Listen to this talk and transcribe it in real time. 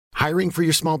Hiring for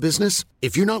your small business?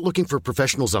 If you're not looking for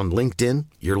professionals on LinkedIn,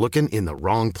 you're looking in the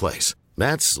wrong place.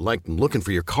 That's like looking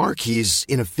for your car keys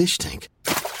in a fish tank.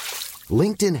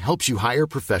 LinkedIn helps you hire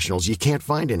professionals you can't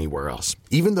find anywhere else,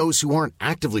 even those who aren't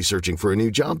actively searching for a new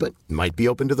job but might be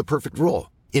open to the perfect role.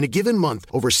 In a given month,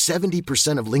 over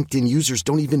 70% of LinkedIn users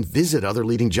don't even visit other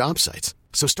leading job sites.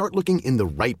 So start looking in the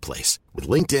right place. With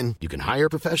LinkedIn, you can hire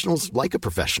professionals like a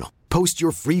professional. Post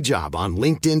your free job on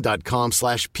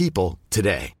linkedin.com/people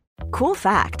today. Cool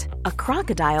fact, a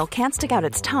crocodile can't stick out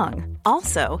its tongue.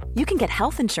 Also, you can get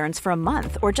health insurance for a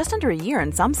month or just under a year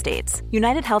in some states.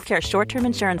 United Healthcare short-term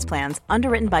insurance plans,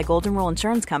 underwritten by Golden Rule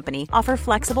Insurance Company, offer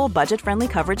flexible, budget-friendly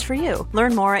coverage for you.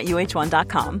 Learn more at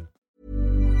uh1.com.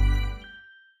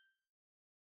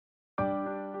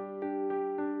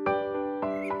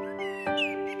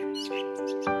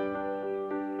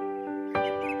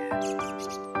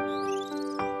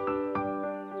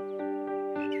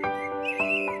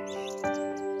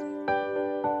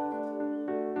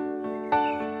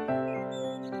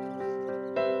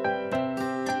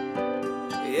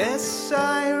 Yes,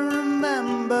 I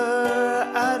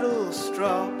remember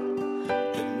Addlestrop,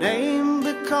 the name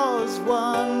because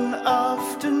one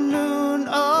afternoon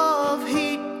of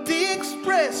heat the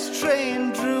express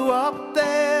train drew up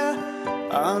there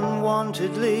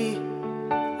unwantedly.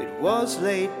 It was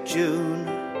late June.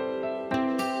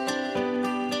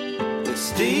 The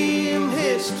steam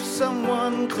hissed,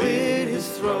 someone cleared his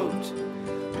throat,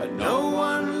 and no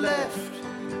one left,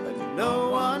 and no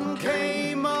one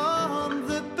came on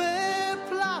the bare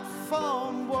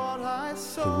platform. What I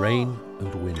saw, the rain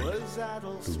and wind,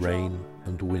 the rain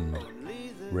and wind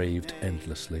raved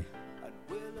endlessly.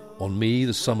 On me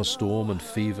the summer storm and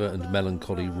fever and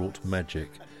melancholy wrought magic,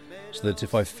 so that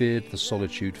if I feared the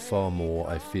solitude far more,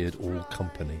 I feared all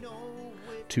company.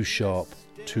 Too sharp,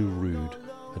 too rude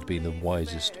had been the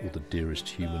wisest or the dearest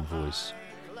human voice.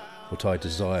 What I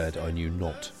desired I knew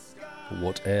not, but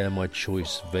whate'er my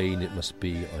choice vain it must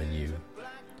be I knew.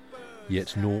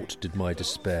 Yet naught did my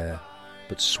despair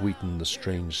but sweeten the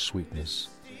strange sweetness,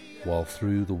 while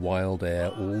through the wild air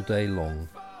all day long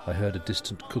I heard a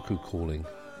distant cuckoo calling,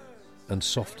 and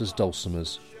soft as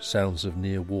dulcimers sounds of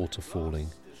near water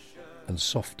falling, and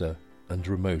softer and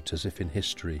remote as if in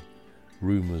history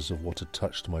rumours of what had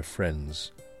touched my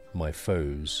friends, my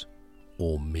foes,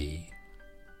 or me.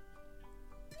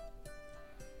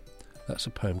 That's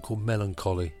a poem called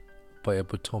Melancholy by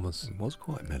Edward Thomas. It was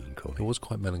quite melancholy. It was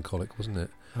quite melancholic, wasn't it?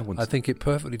 I think it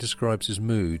perfectly describes his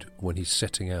mood when he's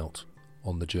setting out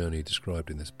on the journey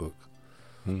described in this book.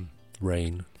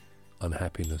 Rain,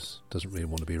 unhappiness, doesn't really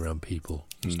want to be around people,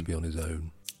 wants to be on his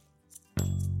own.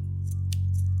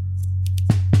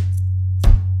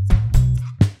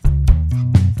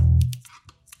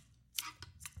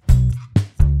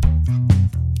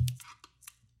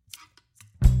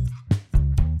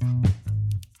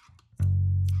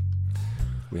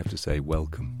 We have to say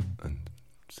welcome and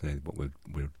say what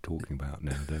we're talking about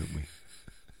now, don't we?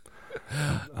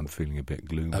 I'm feeling a bit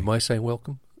gloomy. Am I saying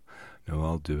welcome? No,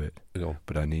 I'll do it. Go on.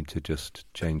 But I need to just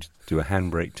do a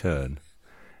handbrake turn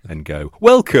and go,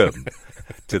 welcome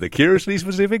to the Curiously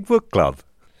Specific Book Club,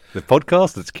 the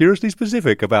podcast that's curiously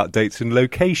specific about dates and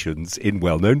locations in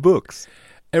well-known books.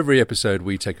 Every episode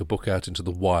we take a book out into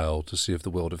the wild to see if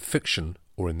the world of fiction,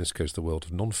 or in this case the world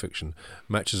of non-fiction,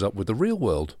 matches up with the real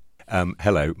world.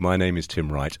 Hello, my name is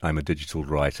Tim Wright. I'm a digital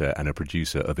writer and a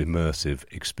producer of immersive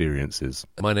experiences.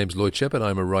 My name's Lloyd Shep and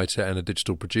I'm a writer and a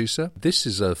digital producer. This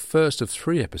is a first of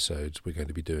 3 episodes we're going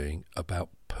to be doing about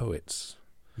poets.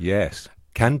 Yes.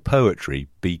 Can poetry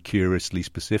be curiously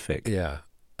specific? Yeah.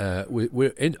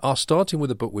 We're starting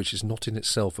with a book which is not in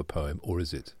itself a poem, or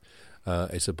is it?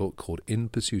 It's a book called In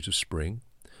Pursuit of Spring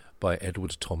by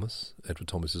Edward Thomas. Edward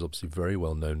Thomas is obviously very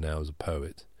well known now as a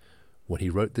poet. When he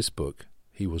wrote this book,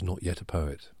 he was not yet a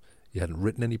poet. He hadn't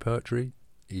written any poetry.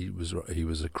 He was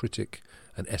a critic,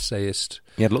 an essayist.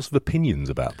 He had lots of opinions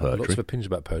about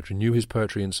poetry. Knew his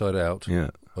poetry inside out. Yeah.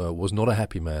 Was not a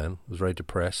happy man. Was very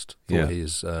depressed.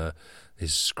 Thought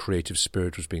his creative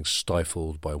spirit was being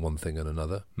stifled by one thing and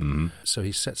another. Mm-hmm. So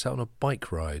he sets out on a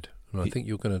bike ride. And I think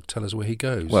you're going to tell us where he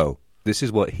goes. Well, this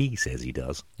is what he says he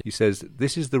does. He says,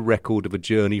 this is the record of a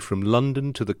journey from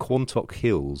London to the Quantock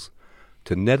Hills,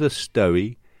 to Nether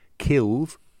Stowey,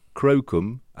 Kilve,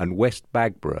 Crocombe and West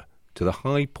Bagborough, to the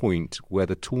high point where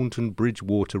the Taunton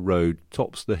Bridgewater Road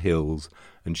tops the hills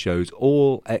and shows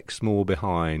all Exmoor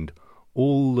behind,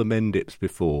 all the Mendips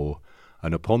before,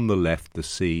 and upon the left the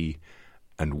sea,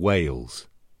 and Wales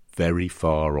very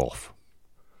far off.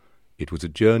 It was a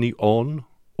journey on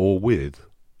or with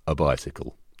a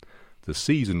bicycle. The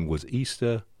season was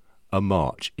Easter, a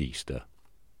March Easter.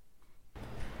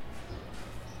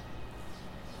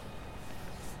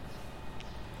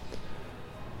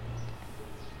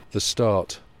 The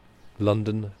start,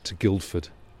 London to Guildford.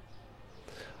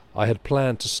 I had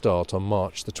planned to start on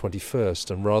March the 21st,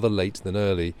 and rather late than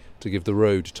early, to give the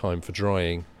road time for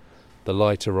drying. The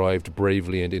light arrived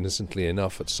bravely and innocently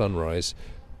enough at sunrise,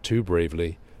 too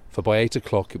bravely, for by 8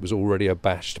 o'clock it was already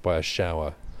abashed by a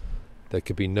shower. There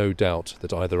could be no doubt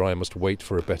that either I must wait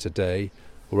for a better day,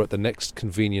 or at the next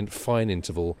convenient fine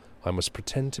interval I must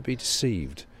pretend to be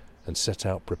deceived, and set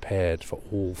out prepared for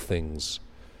all things.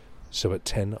 So at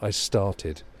 10 I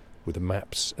started, with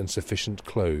maps and sufficient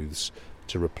clothes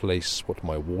to replace what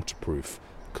my waterproof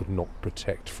could not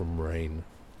protect from rain.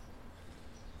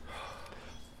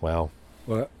 Wow.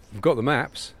 Well, we've got the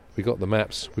maps. We got the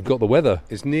maps. We've got the weather.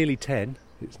 It's nearly 10.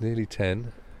 It's nearly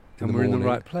 10. And we're in the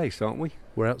right place, aren't we?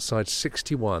 We're outside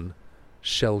 61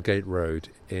 Shellgate Road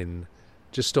in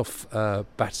just off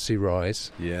Battersea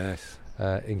Rise. Yes.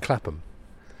 In Clapham.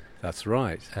 That's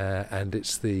right. And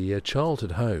it's the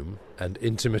childhood home, and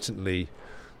intermittently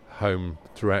home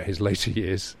throughout his later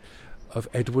years, of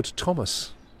Edward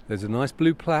Thomas. There's a nice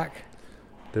blue plaque.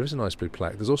 There is a nice blue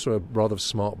plaque. There's also a rather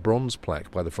smart bronze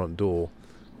plaque by the front door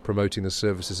promoting the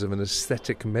services of an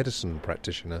aesthetic medicine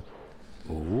practitioner.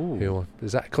 Ooh.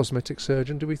 Is that a cosmetic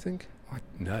surgeon, do we think?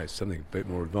 No, it's something a bit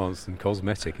more advanced than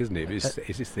cosmetic, isn't it? It's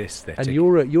the aesthetic. And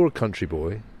you're a country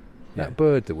boy. Yeah. That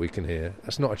bird that we can hear,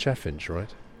 that's not a chaffinch,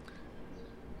 right?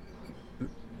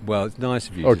 Well, it's nice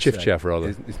of you or to chiff say. chaff,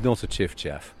 rather. It's not a chiff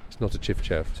chaff. It's not a chiff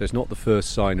chaff. So it's not the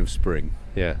first sign of spring.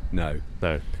 Yeah. No.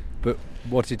 But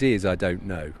what it is, I don't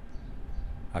know.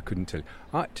 I couldn't tell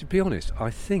you. To be honest, I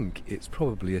think it's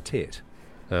probably a tit.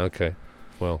 Okay.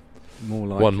 Well, more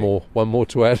likely. One more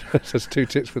to add. There's 2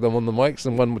 tits with them on the mics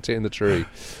and 1 more tit in the tree.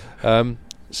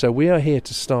 So we are here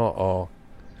to start our,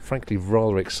 frankly,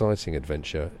 rather exciting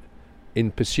adventure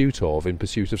in pursuit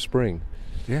of spring.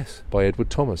 Yes. By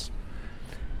Edward Thomas.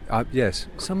 Yes.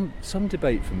 Some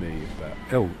debate for me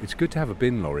about. It's good to have a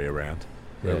bin lorry around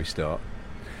where we start.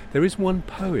 There is one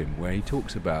poem where he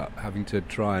talks about having to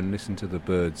try and listen to the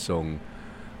bird song,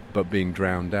 but being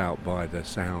drowned out by the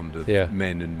sound of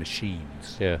men and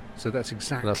machines. Yeah. So that's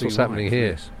exactly what's happening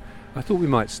here. I thought we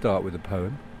might start with a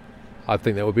poem. I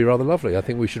think that would be rather lovely. I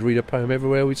think we should read a poem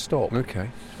everywhere we stop.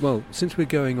 Okay. Well, since we're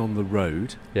going on the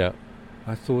road,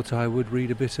 I thought I would read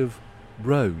a bit of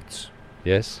Roads.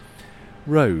 Yes.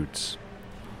 Roads.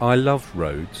 I love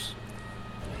roads.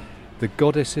 The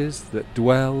goddesses that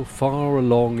dwell far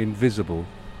along invisible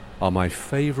are my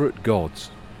favourite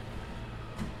gods.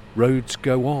 Roads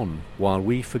go on while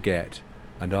we forget,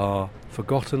 and are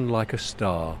forgotten like a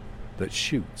star that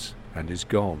shoots and is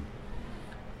gone.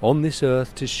 On this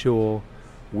earth 'tis sure,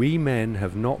 we men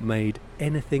have not made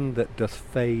anything that doth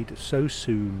fade so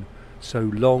soon, so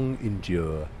long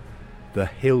endure. The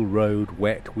hill road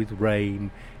wet with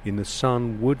rain in the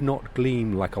sun would not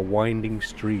gleam like a winding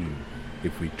stream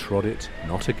if we trod it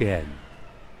not again.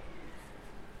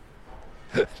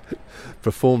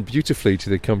 Performed beautifully to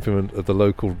the accompaniment of the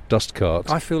local dust cart.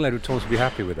 I feel Edward Thomas would be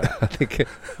happy with that. I think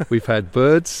we've had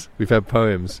birds, we've had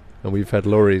poems, and we've had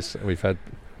lorries, and we've had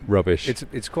rubbish.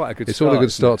 It's quite a good start. It's all a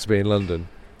good start to be in London.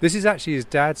 This is actually his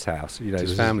dad's house,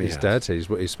 his family house. His dad's house.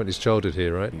 He spent his childhood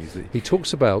here, right? He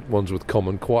talks about Wandsworth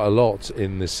Common quite a lot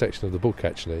in this section of the book,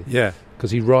 actually. Yeah.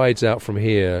 Because he rides out from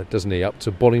here, doesn't he, up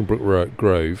to Bolingbroke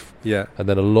Grove. Yeah. And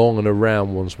then along and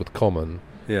around Wandsworth Common.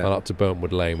 Yeah. And up to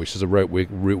Burntwood Lane, which is a route we're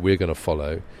going to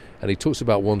follow. And he talks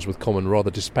about Wandsworth Common rather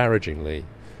disparagingly.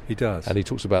 He does. And he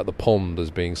talks about the pond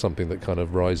as being something that kind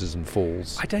of rises and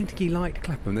falls. I don't think he liked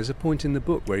Clapham. There's a point in the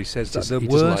book where he says that the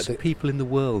worst people in the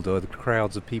world are the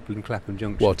crowds of people in Clapham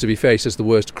Junction. Well, to be fair, he says the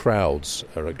worst crowds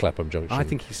are at Clapham Junction. I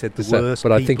think he said the worst but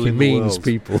people I think he in means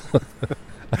the world. people.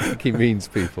 I think he means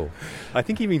people. I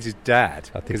think he means his dad.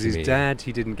 Because his means dad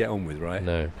he didn't get on with, right?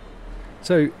 No.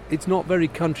 So it's not very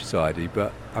countryside-y,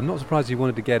 but I'm not surprised he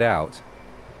wanted to get out.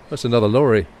 That's another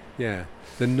lorry. Yeah.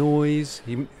 The noise...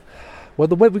 Well,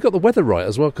 we got the weather right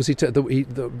as well, because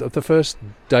the first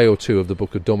day or two of the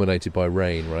book are dominated by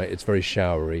rain, right? It's very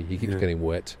showery. He keeps getting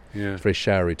wet. Yeah. It's very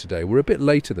showery today. We're a bit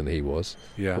later than he was.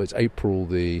 Yeah. Well, it's April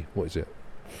the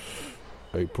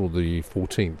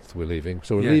 14th we're leaving.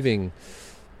 So we're leaving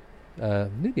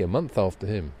nearly a month after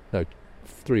him. No,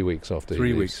 3 weeks after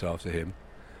 3 weeks after him.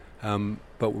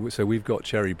 So we've got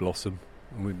cherry blossom.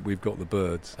 And we've got the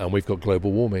birds, and we've got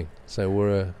global warming. So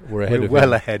we're ahead of him.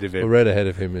 Well ahead of him. We're ahead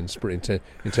of him in spring,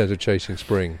 in terms of chasing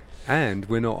spring. And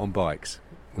we're not on bikes.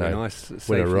 We're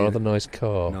we're in a rather nice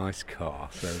car. Nice car.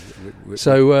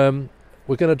 So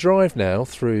we're going to drive now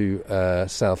through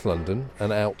South London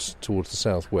and out towards the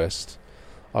southwest.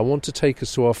 I want to take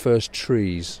us to our first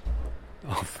trees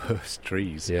Oh, first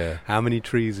trees. Yeah. How many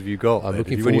trees have you got? I'm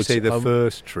looking when you forward say to- the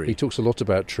first tree. He talks a lot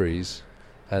about trees,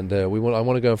 and I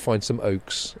want to go and find some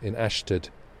oaks in Ashted.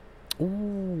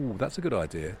 Ooh, that's a good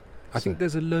idea. I think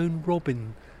there's a lone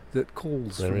robin that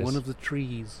calls There from is. one of the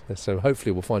trees. So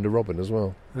hopefully we'll find a robin as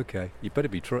well. Okay, you better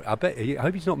be. I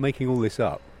hope he's not making all this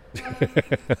up.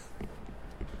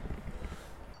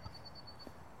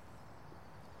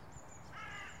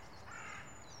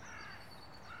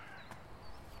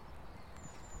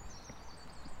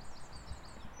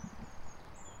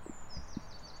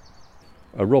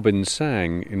 A robin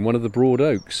sang in one of the broad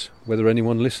oaks, whether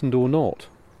anyone listened or not.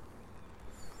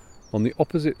 On the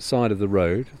opposite side of the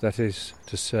road, that is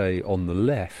to say on the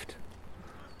left,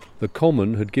 the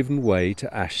common had given way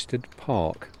to Ashted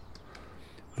Park.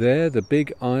 There the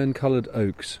big iron-coloured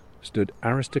oaks stood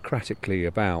aristocratically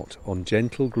about on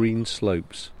gentle green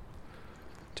slopes.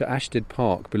 To Ashted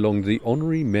Park belonged the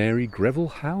Honorary Mary Greville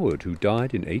Howard, who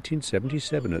died in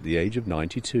 1877 at the age of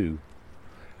 92,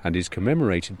 and is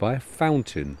commemorated by a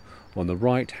fountain on the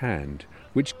right hand,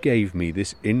 which gave me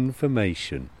this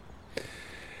information.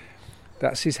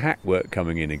 That's his hack work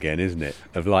coming in again, isn't it?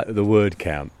 Of like the word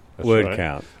count. That's word right.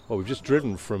 count. Well, we've just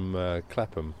driven from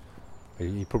Clapham.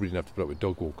 You probably didn't have to put up with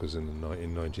dog walkers in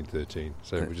 1913,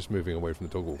 so we're just moving away from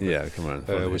the dog walker. Yeah, come on.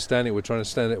 We're trying to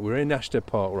stand it. We're in Ashted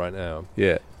Park right now.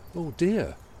 Yeah, Oh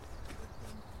dear.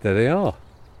 there they are.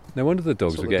 No wonder the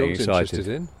dogs That's are what the getting dog's excited.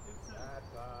 interested in.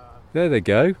 There they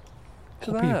go.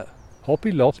 Look at that. Hoppy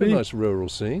It's a loppy. nice rural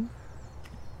scene.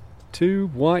 Two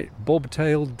white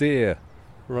bobtailed deer.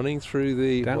 Running through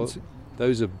the... Well, Dancing.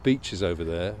 those are beeches over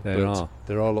there. There but are.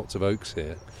 There are lots of oaks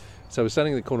here. So we're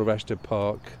standing at the corner of Ashted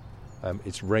Park.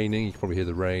 It's raining. You can probably hear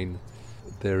the rain.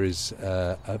 There is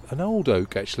an old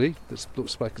oak, actually, that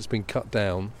looks like it's been cut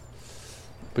down.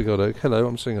 Big old oak. Hello,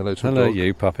 I'm saying hello to a Hello, dog.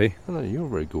 you puppy. Hello, you're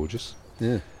very gorgeous.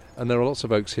 Yeah. And there are lots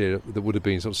of oaks here that would have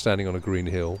been sort of standing on a green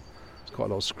hill. There's quite a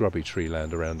lot of scrubby tree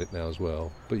land around it now as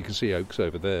well. But you can see oaks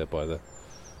over there by the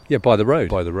Yeah, by the road.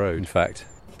 by the road. in fact.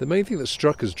 The main thing that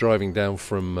struck us driving down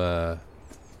from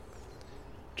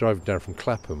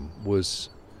Clapham was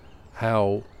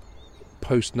how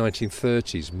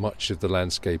post-1930s much of the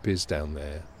landscape is down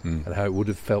there, and how it would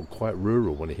have felt quite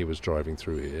rural when he was driving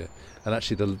through here. And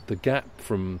actually the gap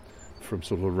from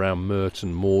sort of around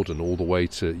Merton, Morden, all the way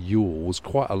to Ewell was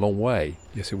quite a long way.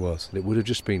 Yes, it was. And it would have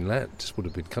just been land, just would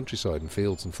have been countryside and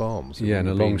fields and farms. It Yeah, and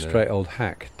a wouldn't have long been, straight old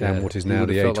hack down yeah, what is it now would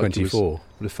the have felt like it A24. would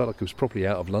have felt like it was probably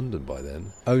out of London by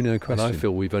then. Oh, no And question. I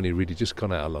feel we've only really just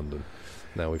gone out of London.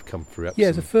 Now we've come through Epsom.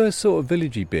 Yeah, the first sort of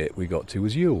villagey bit we got to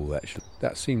was Ewell, actually.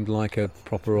 That seemed like a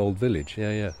proper old village.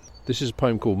 Yeah. This is a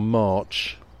poem called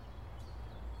March.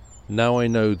 Now I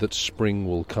know that spring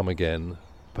will come again,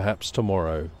 perhaps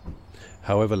tomorrow.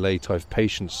 However late, I've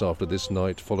patience after this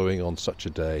night following on such a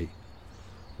day.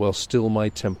 While still my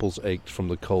temples ached from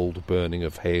the cold burning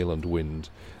of hail and wind,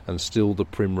 and still the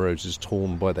primroses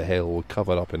torn by the hail were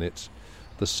covered up in it,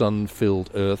 the sun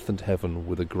filled earth and heaven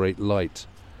with a great light,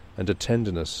 and a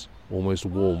tenderness, almost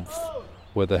warmth,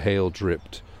 where the hail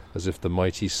dripped, as if the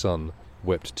mighty sun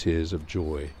wept tears of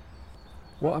joy.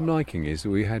 What I'm liking is that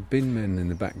we had bin men in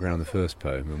the background of the first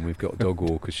poem, and we've got dog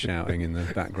walkers shouting in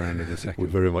the background of the We're second.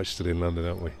 very much still in London,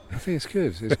 aren't we? I think it's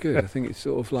good. It's good. I think it's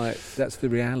sort of like that's the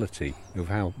reality of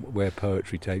where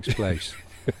poetry takes place.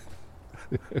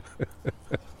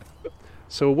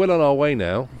 So we're well on our way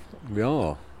now. We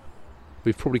are.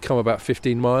 We've probably come about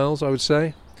 15 miles, I would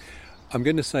say. I'm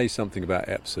going to say something about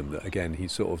Epsom that again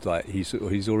he's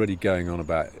already going on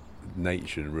about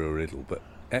nature and rural Idyll, but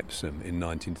Epsom in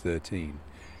 1913,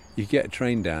 you get a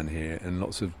train down here and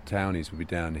lots of townies would be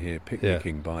down here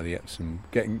picnicking by the Epsom,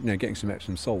 getting some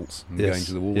Epsom salts and going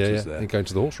to the waters there. And going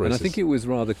to the horse races. And I think it was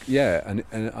rather and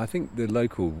I think the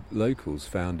locals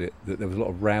found it that there was a lot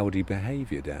of rowdy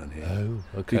behaviour down here. Oh,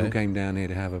 okay. People came down here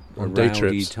to have a On day rowdy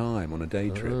trips. time on a day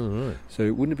trip. Oh, right. So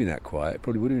it wouldn't have been that quiet. It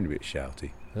probably would have been a bit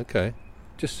shouty. Okay.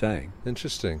 Just saying.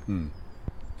 Interesting.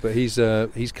 But he's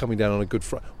coming down on a Good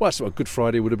Friday. Well, that's what, Good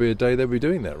Friday would have been a day they'd be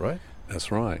doing that, right?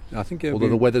 That's right. I think Although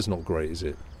the weather's not great, is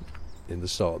it, in the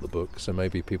start of the book? So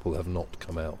maybe people have not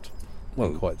come out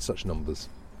in quite such numbers.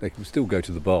 they can still go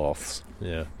to the baths.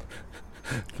 Yeah.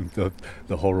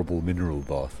 the horrible mineral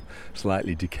bath,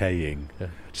 slightly decaying, Yeah.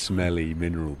 smelly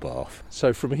mineral bath.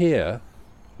 So from here,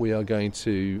 we are going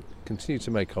to continue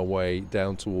to make our way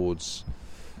down towards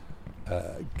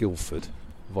Guildford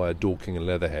via Dorking and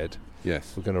Leatherhead.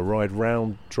 Yes. We're going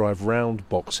to drive round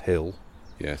Box Hill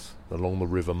Yes. along the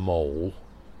River Mole.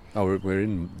 Oh, we're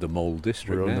in the Mole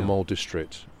district We're now. in the Mole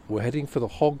district. We're heading for the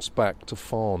Hogs back to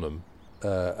Farnham.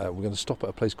 We're going to stop at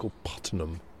a place called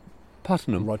Puttenham.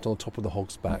 Puttenham. right on top of the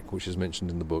Hog's Back, which is mentioned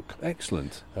in the book.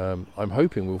 Excellent. I'm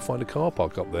hoping we'll find a car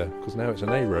park up there, because now it's an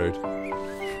A road.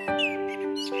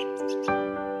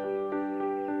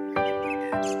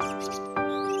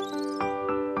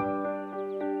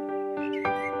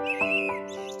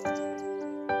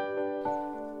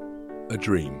 A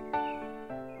dream.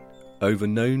 Over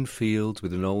known fields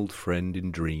with an old friend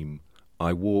in dream,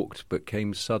 I walked but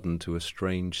came sudden to a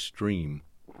strange stream.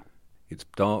 Its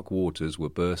dark waters were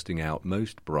bursting out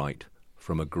most bright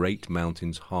from a great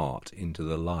mountain's heart into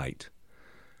the light.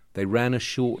 They ran a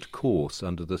short course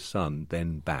under the sun,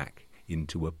 then back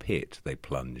into a pit they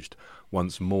plunged,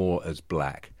 once more as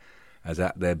black as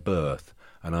at their birth,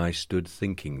 and I stood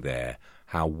thinking there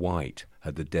how white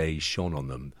had the day shone on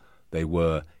them. They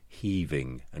were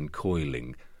heaving and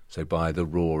coiling, so by the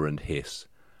roar and hiss,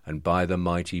 and by the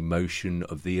mighty motion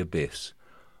of the abyss,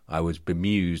 I was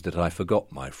bemused that I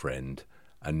forgot my friend,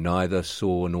 and neither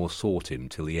saw nor sought him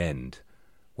till the end,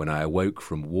 when I awoke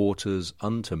from waters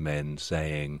unto men,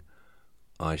 saying,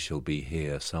 I shall be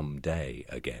here some day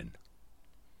again.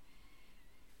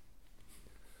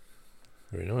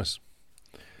 Very nice.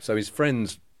 So his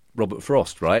friend's Robert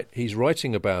Frost, right? He's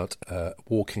writing about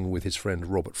walking with his friend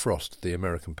Robert Frost, the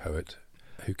American poet,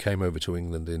 who came over to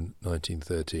England in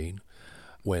 1913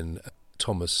 when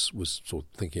Thomas was sort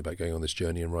of thinking about going on this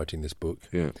journey and writing this book.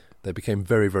 Yeah. They became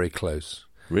very, very close.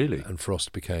 Really? And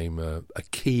Frost became a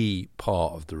key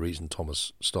part of the reason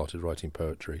Thomas started writing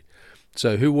poetry.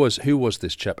 So who was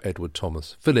this chap, Edward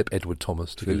Thomas? Philip Edward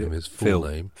Thomas, to give him his full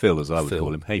name. Phil, as I would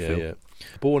call him. Hey, yeah, Phil. Yeah.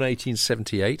 Born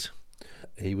 1878.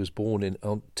 He was born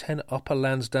on 10 Upper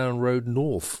Lansdowne Road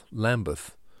North,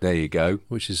 Lambeth. There you go.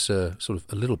 Which is sort of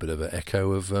a little bit of an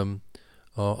echo of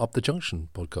our Up the Junction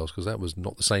podcast, because that was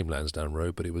not the same Lansdowne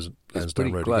Road, but it was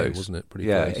Lansdowne Road close. again, wasn't it? Pretty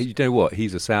yeah, close. You know what?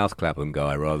 He's a South Clapham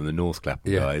guy rather than a North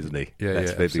Clapham guy, isn't he?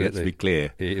 Yeah, Let's be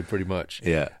clear. Yeah, pretty much.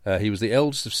 Yeah. He was the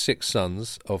eldest of 6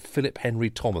 sons of Philip Henry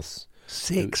Thomas.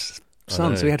 6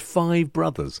 sons? So he had 5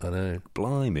 brothers. I know.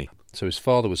 Blimey. So his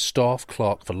father was staff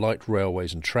clerk for light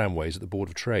railways and tramways at the Board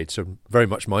of Trade, so very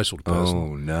much my sort of person.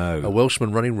 Oh, no. A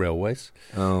Welshman running railways.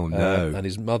 Oh, no. And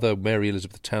his mother, Mary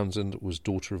Elizabeth Townsend, was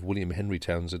daughter of William Henry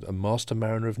Townsend, a master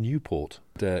mariner of Newport.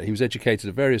 He was educated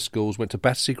at various schools, went to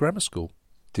Battersea Grammar School.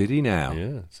 Did he now?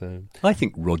 Yeah. So I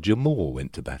think Roger Moore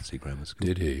went to Battersea Grammar School.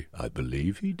 Did he? I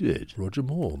believe he did. Roger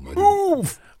Moore.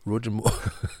 Move! Roger Moore.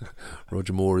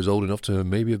 Roger Moore is old enough to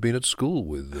maybe have been at school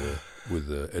with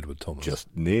Edward Thomas. Just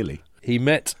nearly. He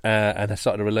met and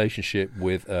started a relationship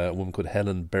with a woman called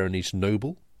Helen Berenice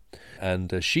Noble,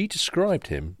 and she described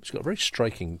him. She's got a very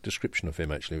striking description of him,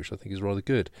 actually, which I think is rather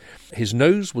good. His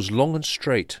nose was long and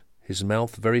straight, his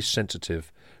mouth very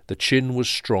sensitive, the chin was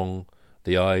strong,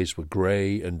 the eyes were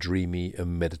grey and dreamy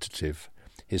and meditative.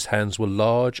 His hands were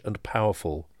large and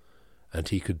powerful, and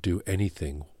he could do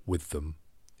anything with them.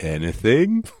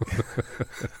 Anything?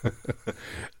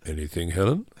 Anything,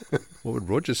 Helen? What would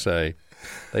Roger say?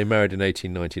 They married in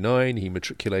 1899. He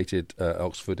matriculated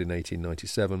Oxford in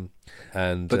 1897,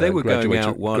 and but they were going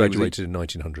out while graduated in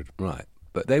 1900. Right,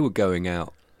 but they were going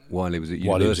out while he was at university.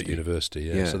 While he was at university,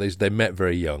 yeah. So they met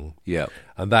very young. Yeah,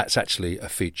 and that's actually a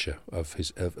feature of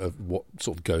his of what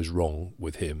sort of goes wrong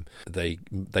with him. They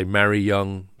marry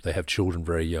young. They have children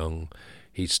very young.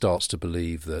 He starts to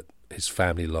believe that his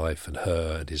family life and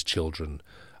her and his children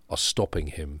are stopping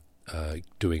him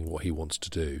doing what he wants to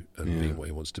do and being what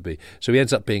he wants to be. So he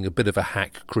ends up being a bit of a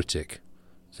hack critic.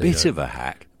 So, of a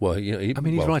hack. Well, he's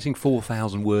writing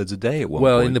 4,000 words a day at one point.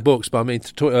 Well, in the books, but I mean,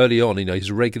 early on, he's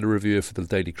a regular reviewer for the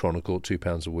Daily Chronicle,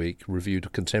 £2 a week,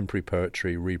 reviewed contemporary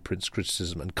poetry, reprints,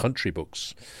 criticism, and country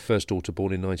books. First daughter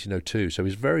born in 1902, so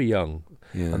he's very young.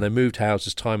 Yeah. And they moved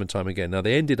houses time and time again. Now,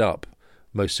 they ended up,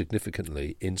 most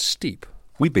significantly, in Steep.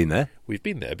 We've been there. We've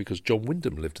been there because John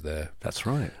Wyndham lived there. That's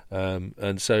right.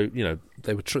 And so,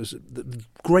 they were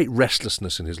great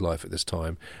restlessness in his life at this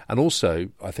time. And also,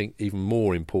 I think even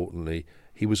more importantly,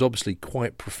 he was obviously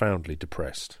quite profoundly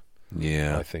depressed.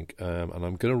 Yeah. I think. And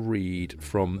I'm going to read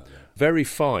from very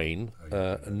fine,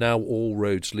 Now All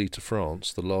Roads Lead to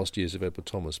France, The Last Years of Edward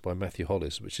Thomas by Matthew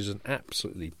Hollis, which is an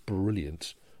absolutely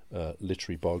brilliant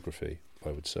literary biography,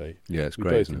 I would say. Yeah, it's we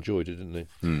great. We both enjoyed it,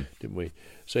 didn't we?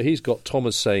 So he's got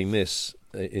Thomas saying this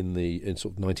in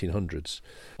sort of 1900s.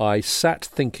 I sat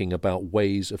thinking about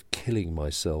ways of killing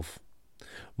myself.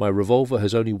 My revolver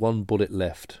has only one bullet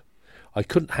left. I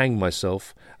couldn't hang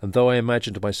myself, and though I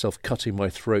imagined myself cutting my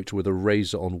throat with a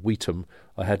razor on Wheatham,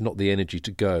 I had not the energy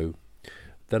to go.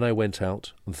 Then I went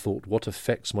out and thought what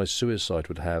effects my suicide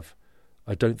would have.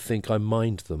 I don't think I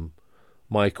mind them.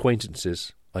 My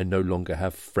acquaintances, I no longer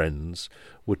have friends,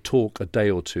 would talk a day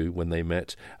or two when they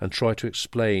met and try to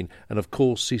explain and of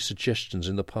course see suggestions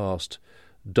in the past.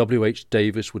 W.H.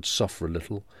 Davis would suffer a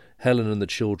little, Helen and the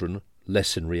children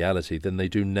less in reality than they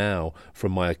do now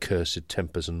from my accursed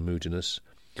tempers and moodiness.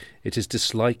 It is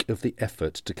dislike of the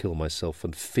effort to kill myself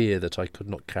and fear that I could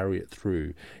not carry it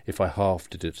through if I half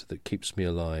did it that keeps me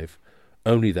alive.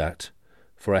 Only that,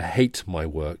 for I hate my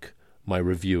work, my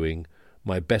reviewing,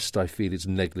 my best I feel is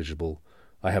negligible.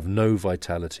 I have no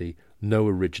vitality, no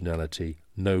originality,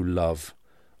 no love.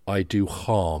 I do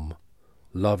harm.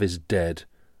 Love is dead,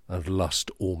 and lust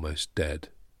almost dead.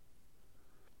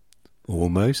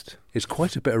 Almost? It's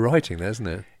quite a bit of writing there, isn't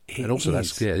it? It and also,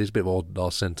 is. it is a bit of an odd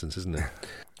last sentence, isn't it?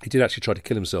 He did actually try to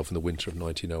kill himself in the winter of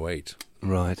 1908.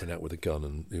 Right. Went out with a gun,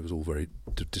 and it was all very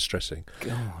distressing.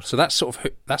 God. So that's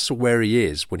that's where he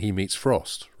is when he meets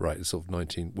Frost, right? It's sort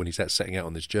of when he's setting out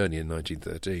on this journey in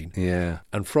 1913. Yeah.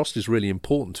 And Frost is really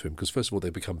important to him because first of all they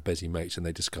become busy mates and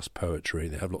they discuss poetry.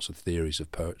 They have lots of theories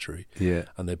of poetry. Yeah.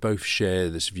 And they both share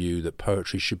this view that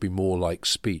poetry should be more like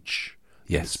speech.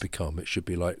 Yes. It should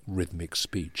be like rhythmic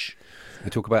speech. They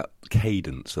talk about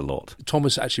cadence a lot.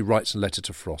 Thomas actually writes a letter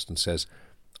to Frost and says,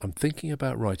 I'm thinking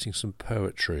about writing some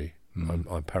poetry.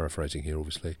 I'm paraphrasing here,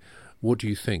 obviously. What do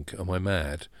you think? Am I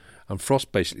mad? And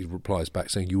Frost basically replies back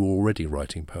saying, you were already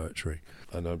writing poetry.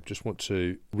 And I just want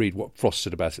to read what Frost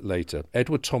said about it later.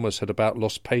 Edward Thomas had about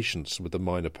lost patience with the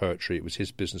minor poetry it was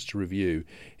his business to review.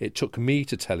 It took me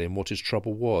to tell him what his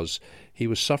trouble was. He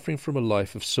was suffering from a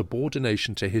life of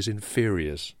subordination to his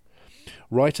inferiors.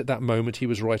 Right at that moment he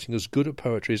was writing as good a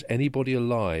poetry as anybody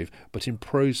alive, but in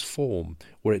prose form,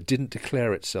 where it didn't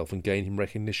declare itself and gain him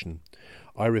recognition.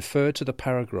 I referred to the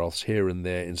paragraphs here and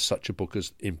there in such a book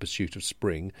as In Pursuit of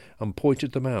Spring, and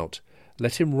pointed them out.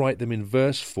 Let him write them in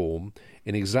verse form,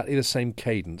 in exactly the same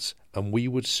cadence, and we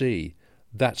would see.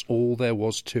 That's all there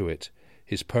was to it.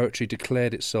 His poetry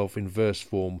declared itself in verse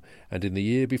form, and in the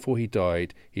year before he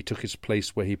died, he took his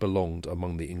place where he belonged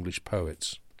among the English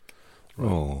poets. Right.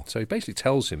 Oh. So he basically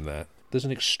tells him that. There's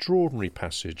an extraordinary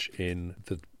passage in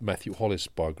the Matthew Hollis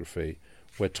biography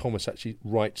where Thomas actually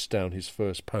writes down his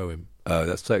first poem. Oh,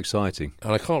 that's so exciting.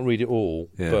 And I can't read it all,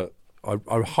 but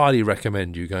I highly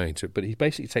recommend you going to it. But he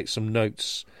basically takes some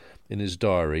notes in his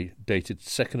diary, dated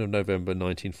 2nd of November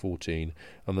 1914,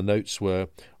 and the notes were,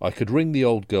 I could wring the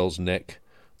old girl's neck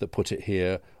that put it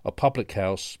here, a public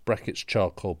house, brackets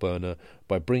charcoal burner,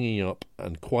 by bringing up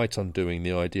and quite undoing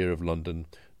the idea of London,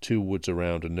 2 woods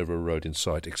around and never a road in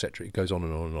sight, etc. It goes on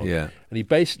and on and on. Yeah. And he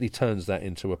basically turns that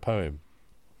into a poem.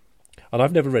 And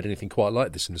I've never read anything quite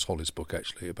like this in this Hollis book,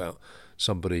 actually, about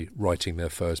somebody writing their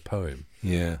first poem.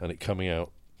 Yeah. And it coming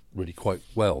out really quite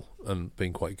well and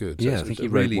being quite good. Yeah, So I think it's he a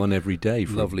wrote really one every day.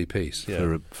 For lovely piece.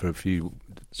 Yeah. For a few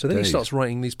So then days. he starts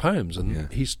writing these poems, and Yeah.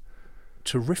 he's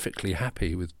terrifically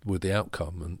happy with the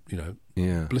outcome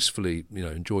and, blissfully,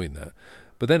 enjoying that.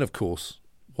 But then, of course,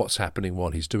 what's happening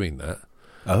while he's doing that?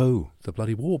 Oh. The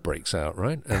bloody war breaks out,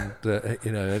 right? And,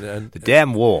 and The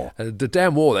damn war. the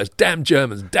damn war, those damn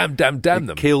Germans, damn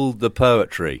them. Killed the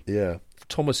poetry. Yeah.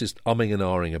 Thomas is umming and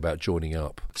ahhing about joining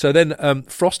up. So then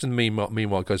Frost,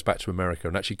 meanwhile, goes back to America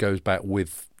and actually goes back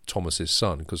with Thomas's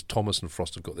son, because Thomas and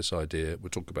Frost have got this idea,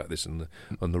 we'll talk about this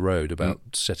on the road, about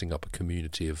setting up a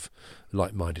community of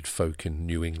like-minded folk in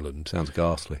New England. Sounds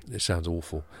ghastly. It sounds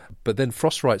awful. But then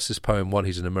Frost writes this poem while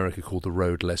he's in America called The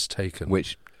Road Less Taken.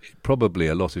 Which probably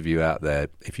a lot of you out there,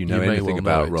 if you know You may anything well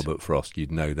know about it. Robert Frost,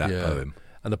 you'd know that poem.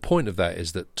 And the point of that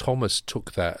is that Thomas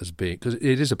took that as being, because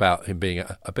it is about him being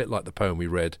a bit like the poem we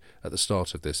read at the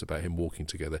start of this, about him walking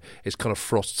together. It's kind of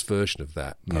Frost's version of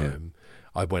that poem.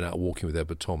 I went out walking with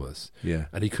Edward Thomas,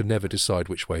 and he could never decide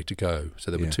which way to go.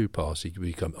 So there were two parts. He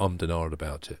became ummed and ahed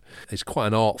about it. It's quite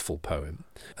an artful poem,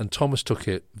 and Thomas took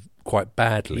it quite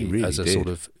badly He really as a did. sort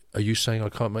of, are you saying I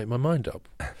can't make my mind up?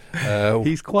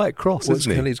 He's quite cross,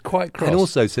 isn't he? He's quite cross. And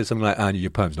also says something like, your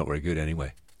poem's not very good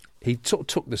anyway. He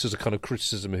took this as a kind of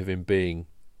criticism of him being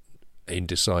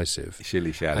indecisive.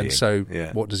 Shilly-shallying. And so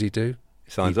what does he do?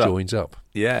 Signs he up. joins up.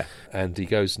 Yeah. And he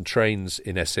goes and trains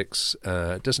in Essex.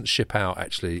 Doesn't ship out,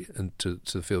 actually, to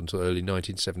the field until early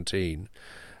 1917.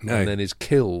 No. And then is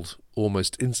killed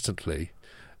almost instantly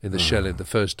in the shelling, the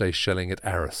first day shelling at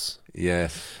Arras.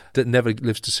 Yes. That never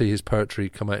lives to see his poetry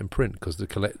come out in print, because he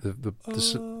comes out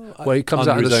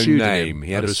under under his a own pseudonym. name.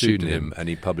 He had under a pseudonym, and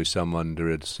he published some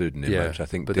under a pseudonym, which I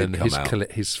think but did then come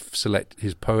out. his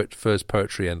first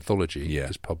poetry anthology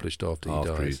is published after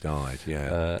he died.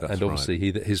 That's and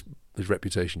obviously right. his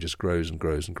reputation just grows and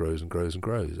grows and grows and grows and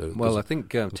grows. Well, I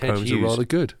think the Ted poems Hughes are rather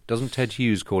good. Doesn't Ted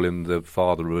Hughes call him the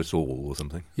father of us all or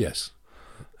something? Yes.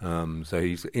 So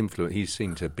he's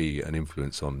seen to be an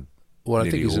influence on Well, I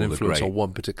think he's an all the influence great- on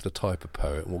one particular type of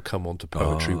poet, and we'll come on to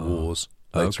Poetry Wars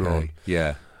later okay. on.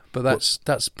 Yeah. But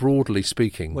that's broadly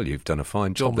speaking. Well, you've done a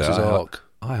fine job Thomas's there. arc.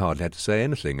 I hardly had to say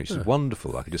anything. It's just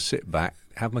wonderful. I could just sit back,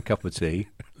 have my cup of tea,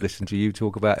 listen to you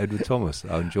talk about Edward Thomas.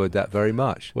 I enjoyed that very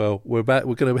much. Well, we're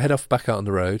going to head off back out on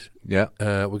the road. Yeah.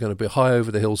 We're going to be high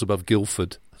over the hills above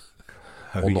Guildford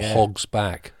on the Hog's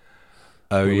Back.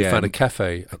 Oh, where yeah. We found a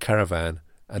cafe, a caravan,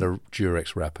 and a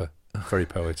Durex wrapper. Very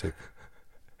poetic.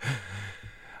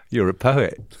 You're a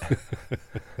poet.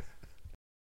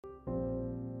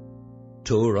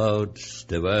 Two roads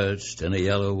diverged in a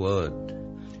yellow wood,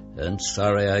 and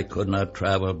sorry I could not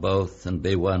travel both and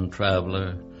be one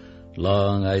traveller.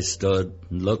 Long I stood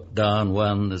and looked down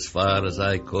one as far as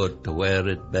I could to where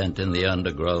it bent in the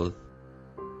undergrowth,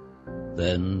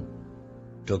 then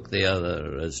took the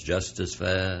other as just as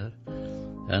fair,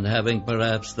 and having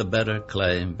perhaps the better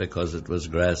claim because it was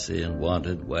grassy and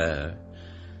wanted wear.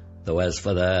 Though as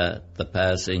for that, the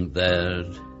passing there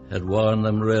had worn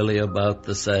them really about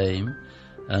the same,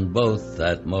 and both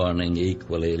that morning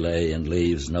equally lay in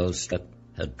leaves no step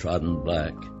had trodden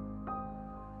black.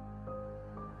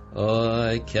 Oh,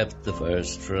 I kept the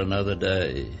first for another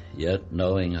day, yet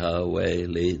knowing how way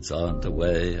leads on to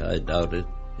way, I doubted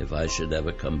if I should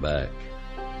ever come back.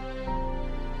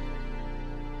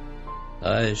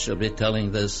 I shall be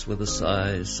telling this with a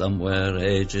sigh somewhere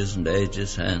ages and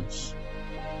ages hence.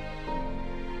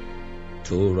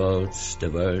 Two roads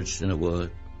diverged in a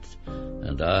wood,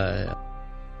 and I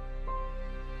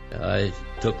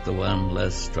took the one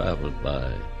less traveled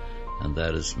by, and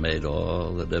that has made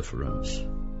all the difference.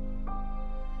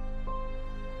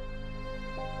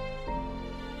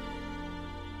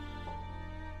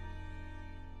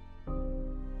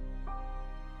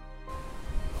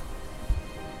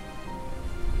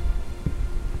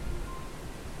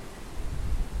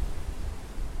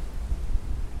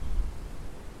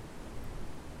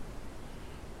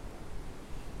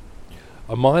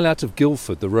 A mile out of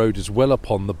Guildford, the road is well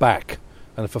upon the back,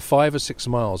 and for 5 or 6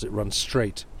 miles it runs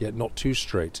straight, yet not too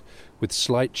straight, with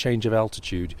slight change of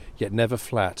altitude, yet never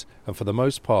flat, and for the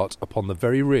most part upon the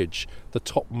very ridge, the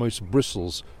topmost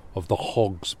bristles of the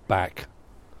Hog's Back.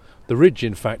 The ridge,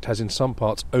 in fact, has in some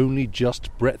parts only just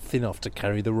breadth enough to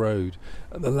carry the road,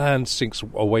 and the land sinks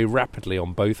away rapidly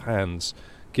on both hands,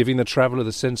 giving the traveller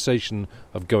the sensation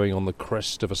of going on the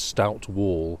crest of a stout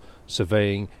wall,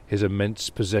 surveying his immense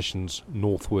possessions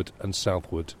northward and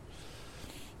southward.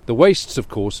 The wastes, of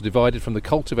course, are divided from the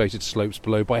cultivated slopes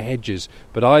below by hedges,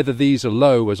 but either these are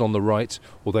low, as on the right,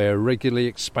 or they are regularly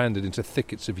expanded into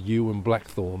thickets of yew and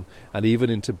blackthorn, and even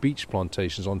into beech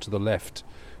plantations on to the left.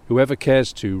 Whoever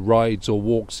cares to rides or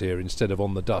walks here instead of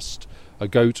on the dust. A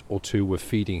goat or two were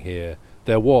feeding here.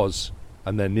 There was,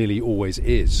 and there nearly always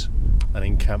is, an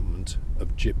encampment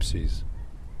of gypsies.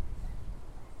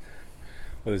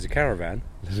 Well, there's a caravan.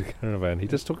 There's a caravan. He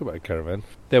does talk about a caravan.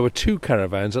 There were 2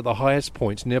 caravans at the highest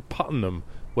point near Puttenham,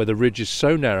 where the ridge is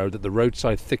so narrow that the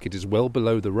roadside thicket is well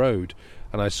below the road,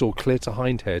 and I saw clear to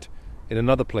Hindhead. In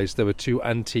another place there were 2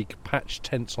 antique patch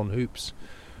tents on hoops.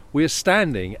 We are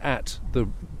standing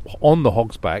on the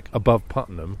Hog's Back above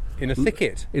Puttenham. In a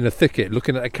thicket? In a thicket,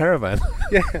 looking at a caravan.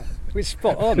 Yeah, it's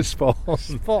spot on. Spot on.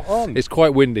 Spot on. It's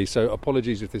quite windy, so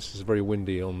apologies if this is very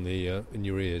windy on the in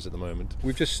your ears at the moment.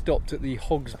 We've just stopped at the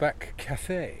Hog's Back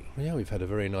Cafe. Yeah, we've had a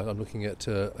very nice... I'm looking at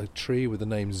a tree with the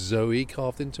name Zoe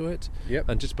carved into it. Yep.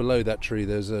 And just below that tree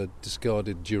there's a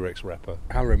discarded Durex wrapper.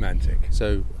 How romantic.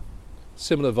 So,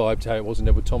 similar vibe to how it was in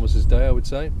Edward Thomas's day, I would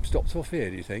say. Stopped off here,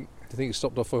 do you think? Do you think it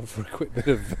stopped off for a quick bit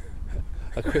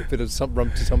of some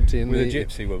Rumpty Tumpty With a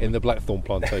gypsy woman. in the blackthorn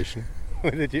plantation?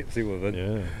 With a gypsy woman?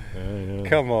 Yeah.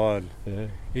 Come on. Yeah.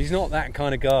 He's not that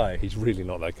kind of guy. He's really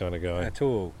not that kind of guy. At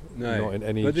all. No. Not in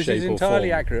any But this shape is or entirely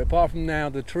form. accurate. Apart from now,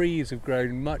 the trees have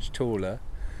grown much taller,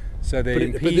 so they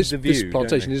impede But this the view.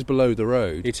 plantation is below the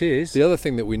road. It is. The other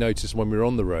thing that we noticed when we were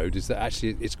on the road is that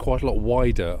actually it's quite a lot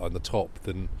wider on the top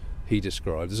than he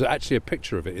described. There's actually a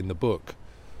picture of it in the book.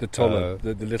 The Toller,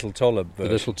 the little Toller version. The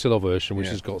little Tiller version, which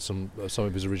Yeah. has got some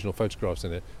of his original photographs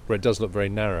in it, where it does look very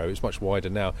narrow. It's much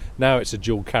wider now. Now it's a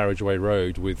dual carriageway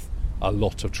road with a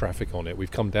lot of traffic on it.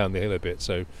 We've come down the hill a bit,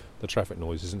 so the traffic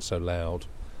noise isn't so loud.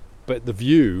 But the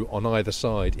view on either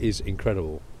side is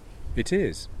incredible. It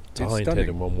is. To It's Hindhead stunning.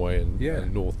 in one way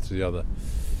and north to the other.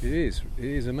 It is. It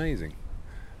is amazing.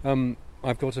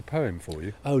 I've got a poem for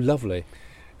you. Oh, lovely.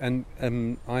 And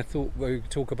I thought we could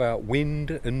talk about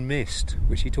wind and mist,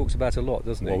 which he talks about a lot,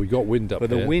 doesn't he? Well, we got wind up But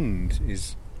here. the wind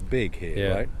is big here,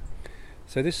 Yeah. right?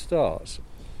 So this starts.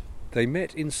 They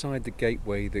met inside the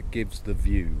gateway that gives the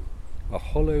view, a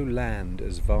hollow land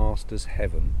as vast as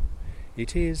heaven.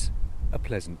 It is a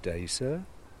pleasant day, sir.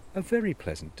 a very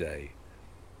pleasant day.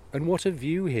 And what a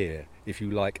view here, if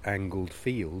you like angled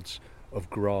fields of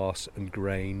grass and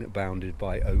grain bounded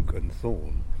by oak and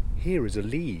thorn. Here is a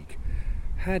league.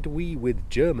 Had we with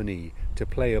Germany to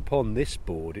play upon this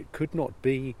board, it could not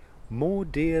be more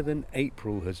dear than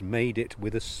April has made it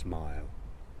with a smile.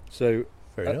 So,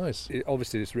 very nice.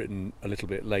 Obviously, it's written a little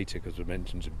bit later because of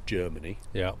mentions of Germany,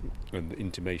 and the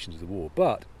intimations of the war.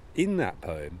 But in that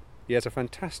poem, he has a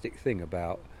fantastic thing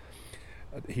about.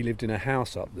 He lived in a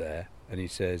house up there, and he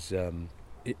says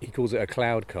he calls it a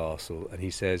cloud castle, and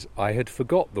he says, "I had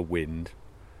forgot the wind.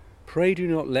 Pray do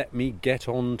not let me get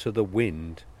on to the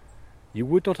wind. You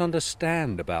would not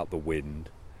understand about the wind.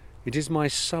 It is my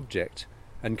subject,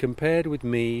 and compared with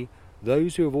me,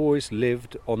 those who have always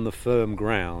lived on the firm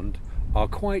ground are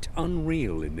quite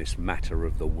unreal in this matter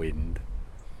of the wind.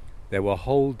 There were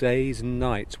whole days and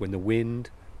nights when the wind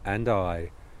and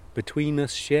I, between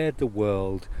us, shared the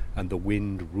world, and the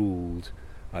wind ruled,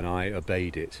 and I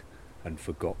obeyed it and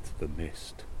forgot the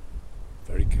mist."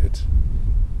 Very good.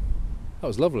 That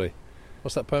was lovely.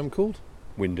 What's that poem called?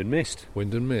 Wind and Mist.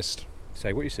 Wind and Mist.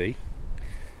 Say what you see.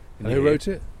 And who wrote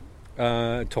it?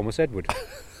 Thomas Edward.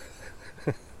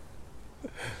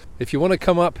 If you want to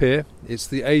come up here, it's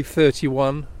the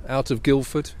A31 out of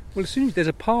Guildford. Well, as soon as there's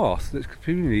a path that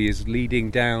presumably is leading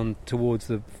down towards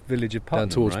the village of Putnam,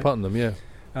 down towards right? Putnam, yeah.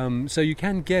 So you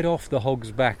can get off the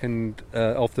Hog's Back and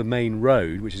off the main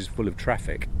road, which is full of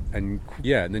traffic, and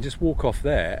then just walk off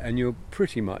there, and you're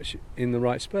pretty much in the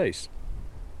right space.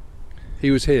 He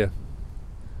was here.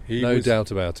 No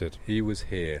doubt about it. He was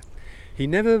here. He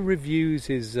never reviews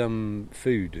his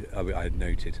food, I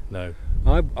noted. No.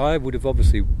 I would have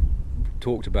obviously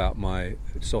talked about my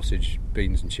sausage,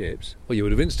 beans and chips. Well, you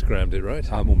would have Instagrammed it,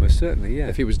 right? Almost certainly, yeah.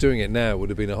 If he was doing it now, it would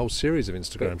have been a whole series of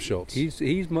Instagram shots. He's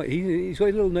got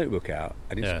a little notebook out,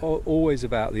 and it's always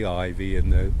about the ivy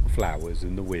and the flowers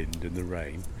and the wind and the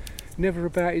rain. Never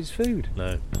about his food.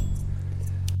 No.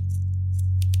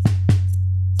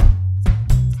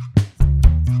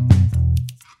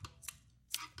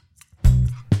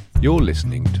 You're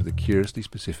listening to the Curiously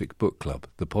Specific Book Club,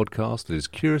 the podcast that is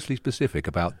curiously specific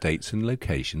about dates and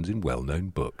locations in well-known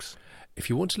books.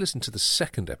 If you want to listen to the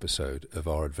second episode of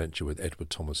our adventure with Edward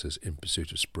Thomas's In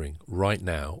Pursuit of Spring right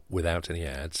now, without any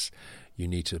ads, you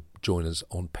need to join us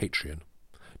on Patreon.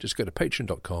 Just go to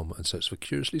patreon.com and search for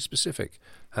Curiously Specific.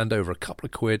 Hand over a couple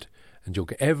of quid and you'll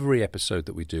get every episode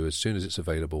that we do as soon as it's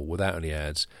available, without any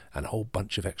ads, and a whole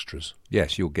bunch of extras.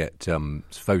 Yes, you'll get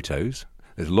photos.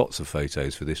 There's lots of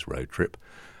photos for this road trip,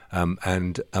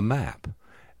 and a map.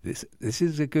 This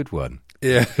is a good one.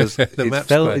 Yeah, because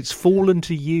it's fallen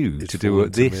to you to do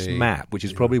this map, which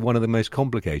is probably one of the most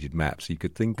complicated maps you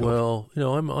could think of. Well,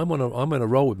 I'm on a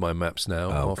roll with my maps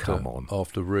now. Oh, come on!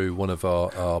 After Rue, one of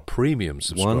our premium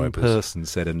subscribers, one person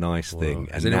said a nice thing,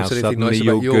 and now suddenly nice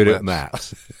you're good at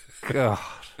maps. God.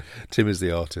 Tim is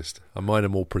the artist, and mine are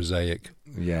more prosaic.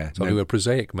 Yeah, so I'll do a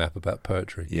prosaic map about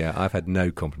poetry. Yeah, I've had no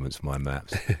compliments for my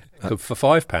maps. So for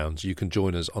 £5, you can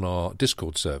join us on our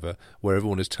Discord server, where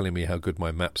everyone is telling me how good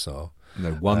my maps are.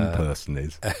 No, one person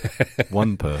is.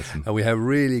 One person. And we have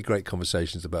really great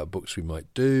conversations about books we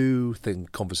might do,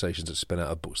 conversations that spin out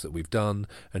of books that we've done,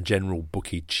 and general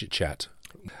bookie chit-chat.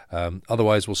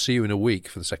 Otherwise, we'll see you in a week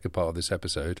for the second part of this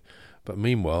episode. But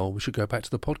meanwhile, we should go back to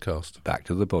the podcast. Back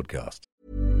to the podcast.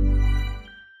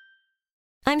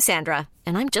 I'm Sandra,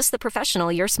 and I'm just the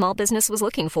professional your small business was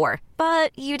looking for.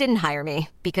 But you didn't hire me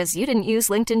because you didn't use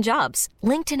LinkedIn Jobs.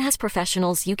 LinkedIn has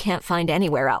professionals you can't find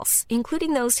anywhere else,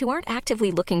 including those who aren't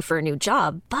actively looking for a new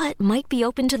job, but might be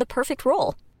open to the perfect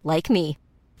role, like me.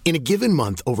 In a given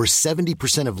month, over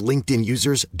 70% of LinkedIn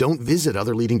users don't visit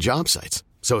other leading job sites.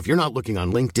 So if you're not looking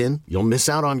on LinkedIn, you'll miss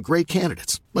out on great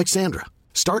candidates like Sandra.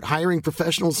 Start hiring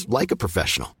professionals like a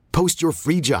professional. Post your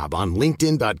free job on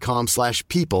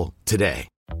linkedin.com/people today.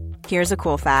 Here's a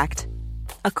cool fact.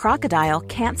 A crocodile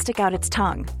can't stick out its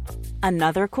tongue.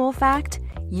 Another cool fact,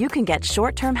 you can get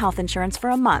short-term health insurance for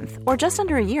a month or just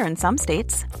under a year in some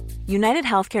states. United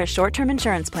Healthcare short-term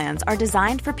insurance plans are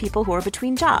designed for people who are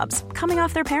between jobs, coming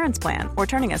off their parents' plan, or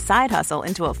turning a side hustle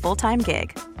into a full-time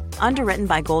gig. Underwritten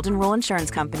by Golden Rule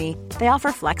Insurance Company, they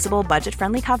offer flexible,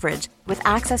 budget-friendly coverage with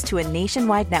access to a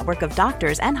nationwide network of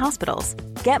doctors and hospitals.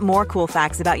 Get more cool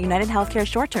facts about United Healthcare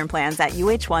short-term plans at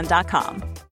uh1.com.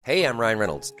 Hey, I'm Ryan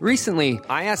Reynolds. Recently,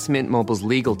 I asked Mint Mobile's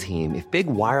legal team if big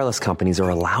wireless companies are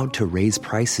allowed to raise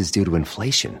prices due to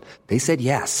inflation. They said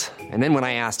yes. And then when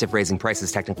I asked if raising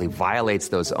prices technically violates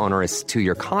those onerous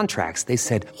two-year contracts, they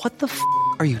said, "What the f***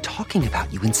 are you talking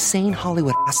about, you insane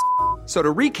Hollywood ass?" So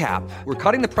to recap, we're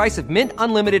cutting the price of Mint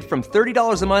Unlimited from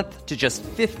 $30 a month to just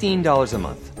 $15 a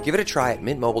month. Give it a try at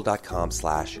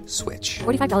mintmobile.com/switch.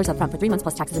 $45 up front for 3 months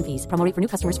plus taxes and fees. Promo rate for new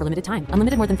customers for limited time.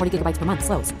 Unlimited more than 40 gigabytes per month.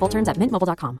 Slows full terms at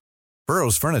mintmobile.com.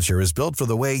 Burrow's furniture is built for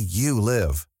the way you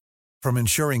live. From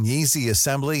ensuring easy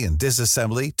assembly and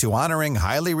disassembly to honoring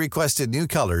highly requested new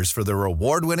colors for their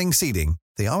award-winning seating,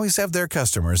 they always have their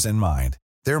customers in mind.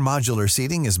 Their modular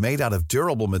seating is made out of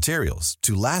durable materials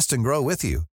to last and grow with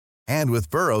you. And with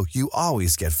Burrow, you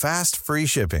always get fast, free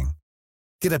shipping.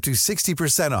 Get up to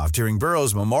 60% off during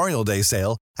Burrow's Memorial Day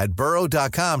sale at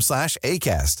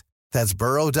burrow.com/ACAST. That's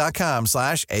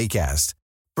burrow.com/ACAST.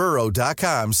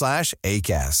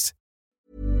 burrow.com/ACAST.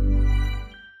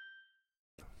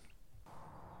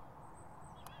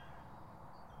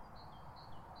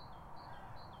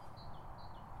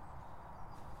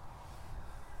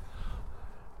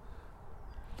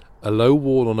 A low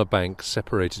wall on a bank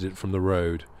separated it from the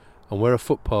road, and where a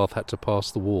footpath had to pass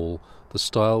the wall, the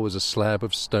stile was a slab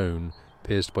of stone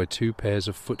pierced by 2 pairs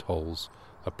of footholes,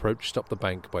 approached up the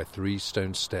bank by 3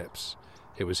 stone steps.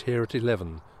 It was here at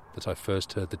 11 that I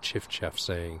first heard the chiff-chaff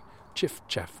saying, "Chiff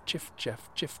chaff, chiff chaff,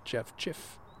 chiff chaff,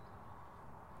 chiff."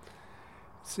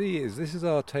 See, this is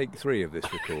our take 3 of this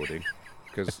recording,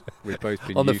 because we've both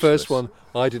been on the useless. first one,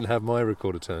 I didn't have my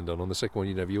recorder turned on. On the second one,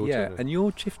 you didn't have your turned on. And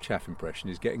your chiff-chaff impression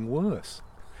is getting worse.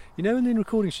 You know, in the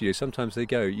recording studio, sometimes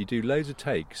you do loads of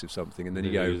takes of something, and then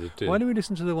you go, why don't we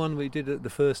listen to the one we did at the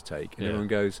first take? And everyone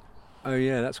goes, oh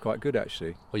yeah, that's quite good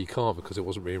actually. Well, you can't, because it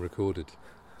wasn't being recorded.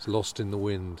 It's lost in the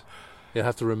wind. You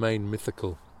have to remain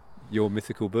mythical. Your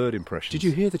mythical bird impressions. Did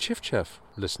you hear the chiff-chaff,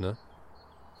 listener?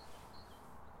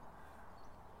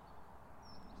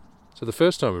 So the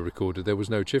first time we recorded, there was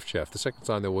no chiff-chaff. The second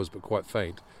time there was, but quite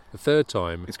faint. The third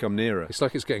time, it's come nearer. It's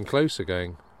like it's getting closer,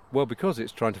 going. Well, because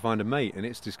it's trying to find a mate, and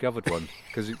it's discovered one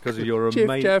because of your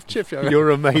chiff-chaff.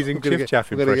 Your amazing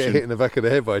chiff-chaff impression. I'm going to get hit in the back of the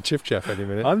head by a chiff-chaff any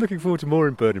minute. I'm looking forward to more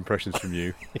bird impressions from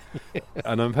you,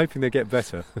 and I'm hoping they get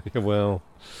better. Well,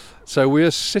 so we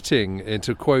are sitting,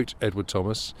 to quote Edward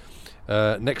Thomas,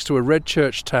 next to a red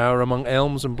church tower among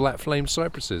elms and black-flamed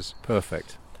cypresses.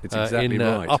 Perfect. It's exactly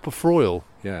right. Upper Froyle.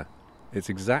 Yeah. It's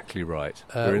exactly right.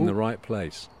 We're in the right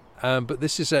place. But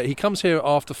this is he comes here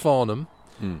after Farnham.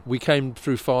 We came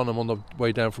through Farnham on the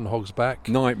way down from Hog's Back.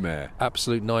 Nightmare.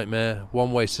 Absolute nightmare.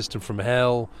 One-way system from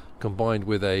hell, combined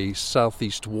with a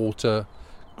southeast water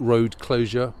road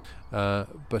closure.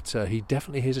 But he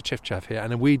definitely hears a chiff-chaff here,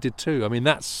 and we did too. I mean,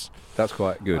 that's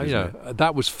quite good, isn't it?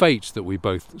 That was fate that we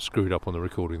both screwed up on the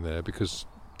recording there, because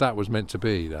that was meant to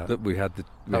be. That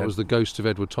was the ghost of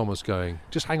Edward Thomas going,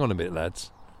 just hang on a minute,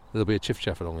 lads. There'll be a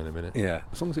chiff-chaff along in a minute. Yeah,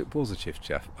 as long as it was a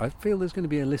chiff-chaff. I feel there's going to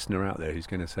be a listener out there who's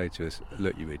going to say to us,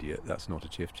 look, you idiot, that's not a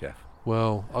chiff-chaff.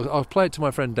 Well, I'll play it to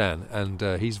my friend Dan, and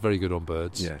he's very good on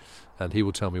birds. Yeah. And he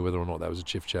will tell me whether or not that was a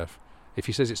chiff-chaff. If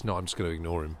he says it's not, I'm just going to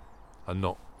ignore him.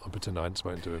 I'll pretend I hadn't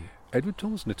spoken to him. Edward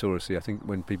Thomas notoriously, I think,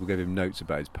 when people gave him notes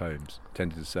about his poems,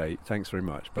 tended to say, thanks very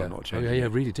much, but I'm not changing it. Yeah,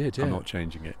 really did, yeah. I'm not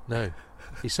changing it. No.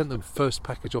 He sent the first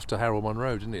package off to Harold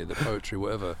Munro, didn't he? The poetry,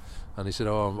 whatever. And he said,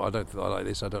 I don't think I like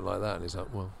this, I don't like that. And he's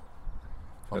like, well,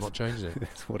 I'm not changing it.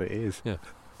 That's what it is. Yeah.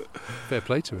 Fair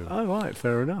play to him. Oh, right,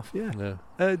 fair enough, yeah.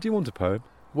 Do you want a poem?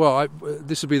 Well,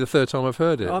 this would be the third time I've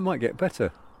heard it. I might get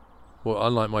better. Well,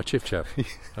 unlike my chiff-chaff.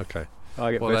 Okay.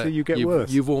 I get better, you get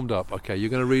worse. You've warmed up. Okay, you're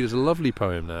going to read us a lovely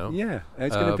poem now. Yeah,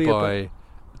 it's going to be by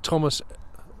Thomas,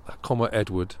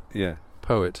 Edward,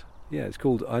 poet. Yeah, it's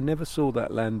called I Never Saw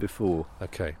That Land Before.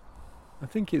 Okay. I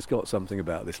think it's got something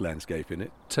about this landscape in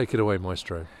it. Take it away,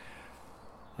 maestro.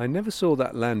 I never saw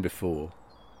that land before,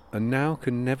 and now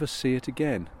can never see it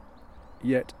again.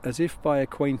 Yet, as if by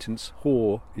acquaintance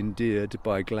hoar, endeared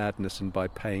by gladness and by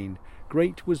pain,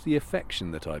 great was the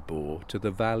affection that I bore to the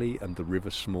valley and the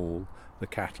river small, the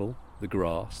cattle, the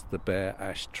grass, the bare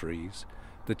ash trees,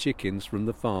 the chickens from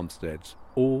the farmsteads,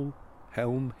 all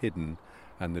helm hidden,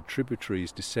 and the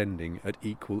tributaries descending at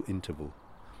equal interval.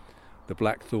 The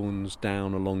blackthorns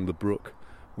down along the brook,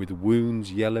 with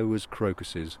wounds yellow as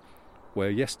crocuses, where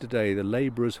yesterday the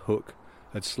labourer's hook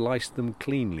had sliced them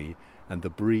cleanly, and the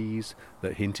breeze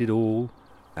that hinted all,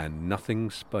 and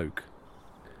nothing spoke.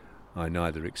 I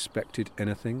neither expected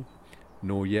anything,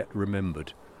 nor yet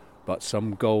remembered, but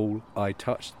some goal I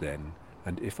touched then,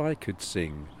 and if I could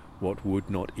sing what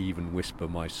would not even whisper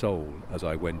my soul as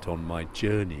I went on my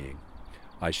journeying,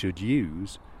 I should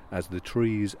use, as the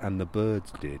trees and the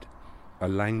birds did, a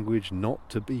language not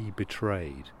to be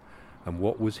betrayed, and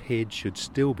what was hid should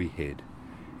still be hid,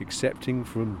 excepting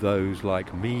from those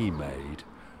like me made,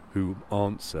 who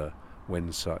answer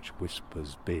when such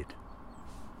whispers bid.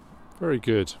 Very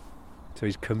good. So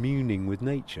he's communing with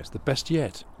nature. It's the best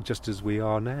yet. Just as we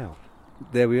are now.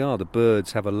 There we are. The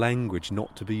birds have a language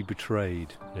not to be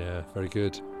betrayed. Yeah, very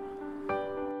good.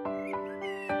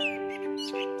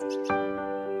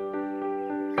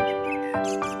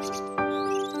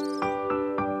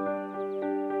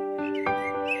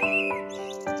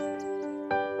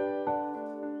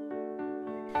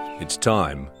 It's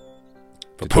time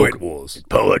for Poet Wars.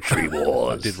 Poetry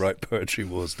Wars. I did write Poetry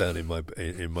Wars down in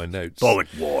my notes. Poet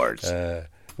Wars.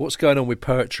 What's going on with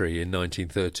poetry in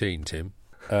 1913, Tim?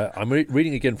 I'm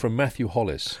reading again from Matthew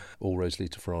Hollis, All Roads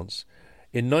Lead to France.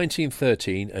 In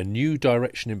 1913, a new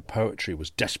direction in poetry was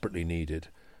desperately needed.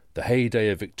 The heyday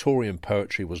of Victorian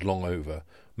poetry was long over.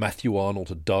 Matthew Arnold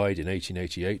had died in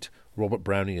 1888, Robert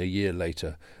Browning a year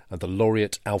later, and the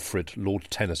laureate Alfred Lord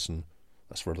Tennyson,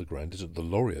 that's rather grand, isn't it? The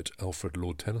laureate Alfred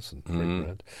Lord Tennyson, very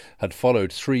grand, had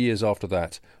followed 3 years after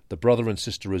that. The brother and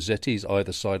sister Rossettis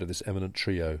either side of this eminent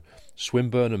trio.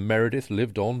 Swinburne and Meredith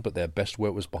lived on, but their best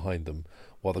work was behind them,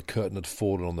 while the curtain had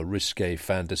fallen on the risque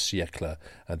fin de siècle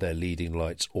and their leading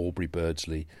lights Aubrey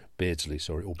Beardsley,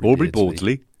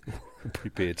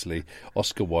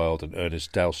 Oscar Wilde and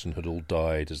Ernest Dowson had all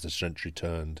died as the century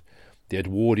turned. The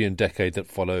Edwardian decade that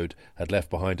followed had left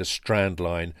behind a strand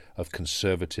line of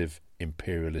conservative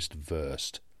imperialist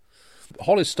verse.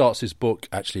 Hollis starts his book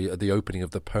actually at the opening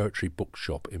of the Poetry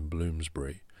Bookshop in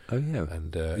Bloomsbury. Oh, yeah.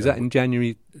 And is that in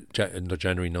January?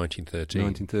 January 1913.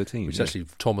 1913. Which actually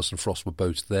Thomas and Frost were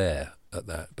both there at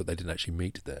that, but they didn't actually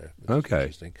meet there.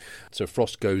 Okay. So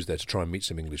Frost goes there to try and meet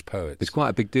some English poets. It's quite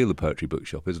a big deal, the Poetry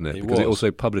Bookshop, isn't it? Because it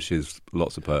also publishes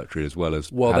lots of poetry as well as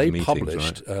they meetings,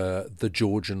 published right? the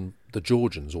Georgians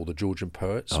or the Georgian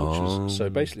poets. Which was, so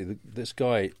basically, this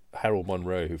guy Harold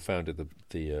Munro, who founded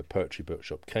the Poetry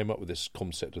Bookshop, came up with this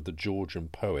concept of the Georgian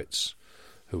poets,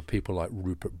 who were people like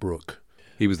Rupert Brooke.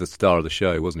 He was the star of the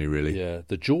show, wasn't he, really? Yeah.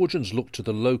 The Georgians looked to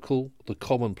the local, the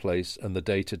commonplace, and the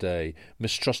day-to-day,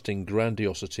 mistrusting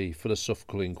grandiosity,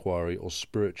 philosophical inquiry, or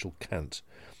spiritual cant.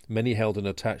 Many held an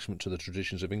attachment to the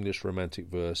traditions of English romantic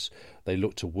verse. They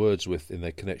looked to Wordsworth in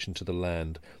their connection to the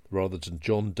land, rather than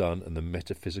John Donne and the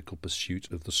metaphysical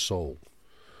pursuit of the soul.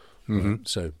 Mm-hmm.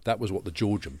 So that was what the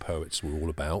Georgian poets were all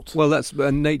about. Well, that's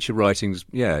nature writings.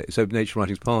 Yeah, so nature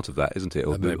writing's part of that, isn't it?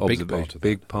 Or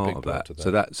big part of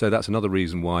that. So that's another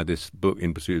reason why this book,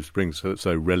 In Pursuit of Spring, is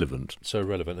so relevant. So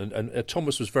relevant, and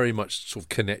Thomas was very much sort of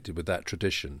connected with that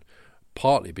tradition,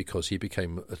 partly because he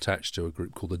became attached to a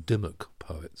group called the Dimmock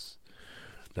poets.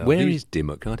 Now, where is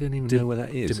Dimmock? I don't even know where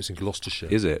that is. Dimmock's in Gloucestershire.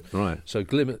 Is it? Right. So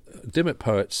Dimmock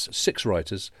poets, 6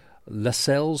 writers: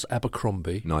 Lascelles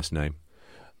Abercrombie. Nice name.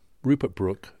 Rupert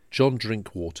Brooke, John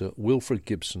Drinkwater, Wilfred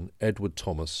Gibson, Edward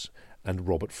Thomas, and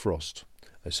Robert Frost,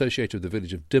 associated with the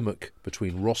village of Dimmock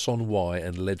between Ross-on-Wye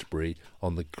and Ledbury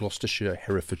on the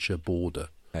Gloucestershire-Herefordshire border.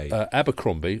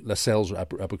 Abercrombie, Lascelles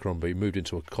Abercrombie, moved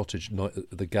into a cottage,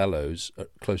 the Gallows,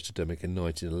 close to Dimmock in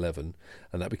 1911,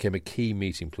 and that became a key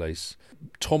meeting place.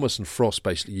 Thomas and Frost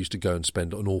basically used to go and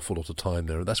spend an awful lot of time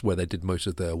there, and that's where they did most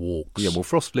of their walks. Yeah, well,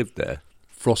 Frost lived there.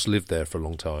 Frost lived there for a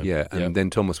long time. Yeah, and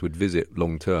then Thomas would visit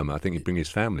long term. I think he'd bring his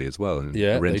family as well and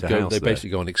rent a house They there.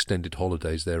 basically go on extended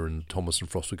holidays there, and Thomas and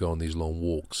Frost would go on these long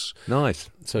walks.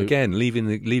 Nice. So again, leaving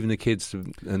the kids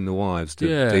and the wives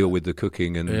to deal with the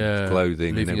cooking and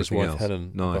clothing leaving and everything his wife else.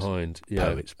 Helen behind. Yeah.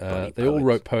 Poets. They all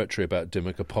wrote poetry about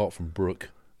Dimmock, apart from Brooke.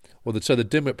 Well, so the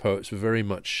Dimmock poets were very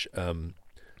much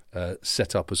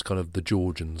set up as kind of the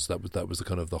Georgians. That was the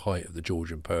kind of the height of the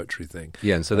Georgian poetry thing.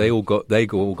 Yeah, and so they all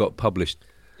got published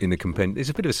in the compendium.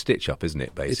 It's a bit of a stitch-up, isn't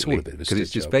it, basically? It's all a bit of a stitch-up. Because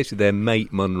it's just basically their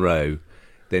mate Munro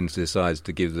then decides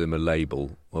to give them a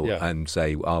label and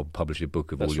say, I'll publish a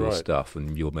book of all your stuff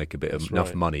and you'll make a bit of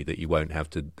enough money that you won't have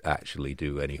to actually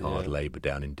do any hard labour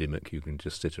down in Dimmock. You can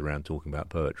just sit around talking about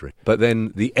poetry. But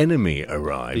then the enemy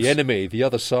arrives. The enemy, the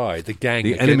other side, the gang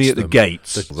the enemy at the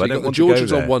gates. So you've got the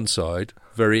Georgians on one side,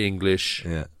 very English,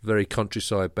 very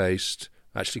countryside-based,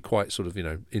 actually quite sort of,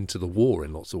 into the war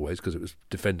in lots of ways because it was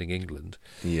defending England.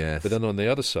 Yes. But then on the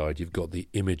other side, you've got the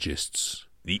Imagists.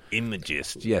 The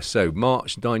Imagists. Yes, so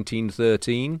March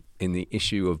 1913, in the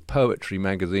issue of Poetry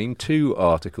magazine, 2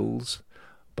 articles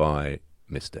by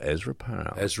Mr. Ezra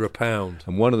Pound. Ezra Pound.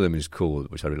 And one of them is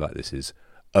called, which I really like this, is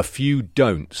A Few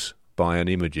Don'ts by an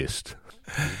Imagist.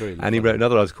 And he wrote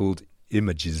another article called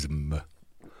Imagism.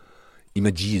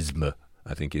 Imagism,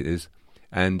 I think it is.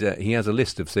 And he has a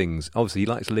list of things. Obviously, he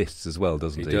likes lists as well,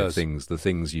 doesn't he? He does. The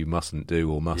things you mustn't do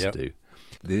or must do.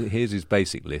 Here's his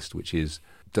basic list, which is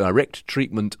direct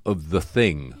treatment of the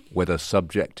thing, whether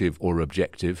subjective or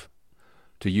objective,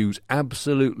 to use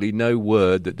absolutely no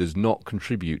word that does not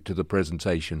contribute to the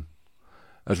presentation.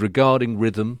 As regarding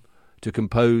rhythm, to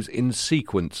compose in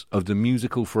sequence of the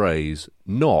musical phrase,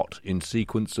 not in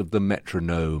sequence of the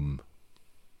metronome.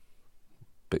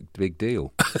 Big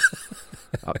deal.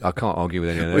 I can't argue with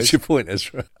any of those. What's your point,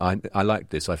 Ezra? I like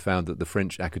this. I found that the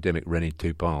French academic René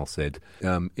Toupal said,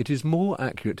 it is more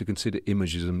accurate to consider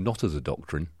imagism not as a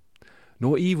doctrine,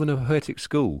 nor even a poetic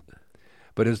school,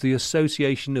 but as the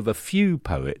association of a few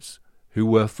poets who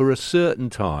were for a certain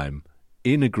time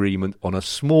in agreement on a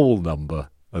small number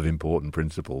of important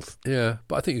principles. Yeah,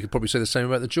 but I think you could probably say the same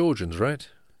about the Georgians, right?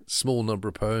 Small number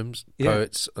of poets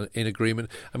in agreement.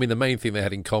 I mean, the main thing they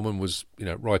had in common was,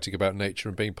 writing about nature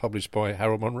and being published by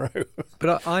Harold Monroe.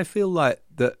 But I feel like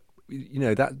that,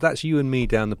 that's you and me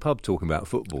down the pub talking about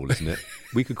football, isn't it?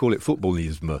 We could call it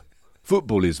footballisme.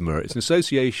 Footballisme. It's an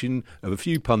association of a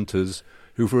few punters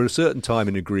who for a certain time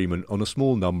in agreement on a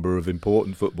small number of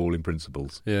important footballing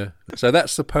principles. Yeah. So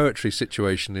that's the poetry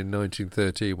situation in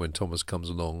 1913 when Thomas comes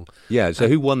along. Yeah, so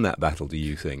who won that battle, do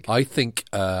you think? I think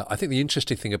the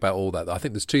interesting thing about all that, I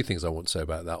think there's two things I want to say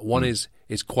about that. One is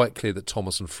it's quite clear that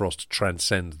Thomas and Frost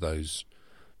transcend those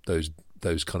kind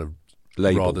of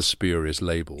labels. Rather spurious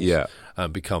labels,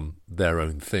 and become their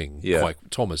own thing. Yeah.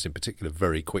 Thomas in particular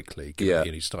very quickly. Yeah.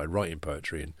 He started writing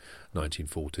poetry in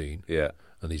 1914. Yeah.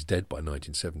 And he's dead by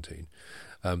 1917.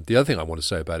 The other thing I want to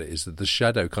say about it is that the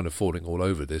shadow kind of falling all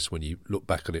over this when you look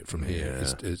back at it from here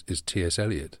is T.S.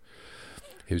 Eliot,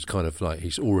 who's kind of like,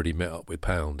 he's already met up with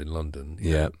Pound in London.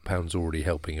 Pound's already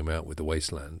helping him out with The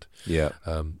Wasteland. Yeah.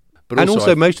 But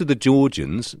also most of the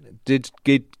Georgians did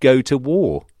go to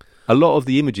war. A lot of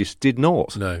the Imagists did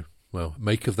not. No. Well,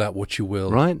 make of that what you will.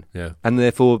 Right. Yeah. And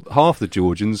therefore half the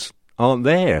Georgians aren't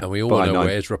there. And we all know where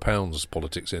Ezra Pound's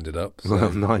politics ended up. So. Well,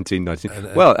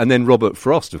 1919. And then Robert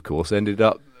Frost, of course, ended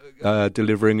up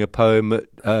delivering a poem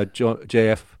at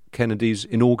J.F. Kennedy's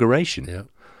inauguration. Yeah.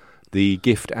 The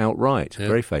Gift Outright,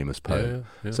 very famous poem.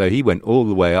 Yeah. So he went all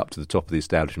the way up to the top of the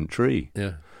establishment tree.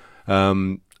 Yeah.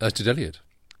 As did Eliot.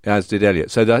 As did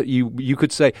Eliot. So that you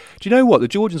could say, do you know what? The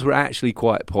Georgians were actually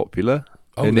quite popular.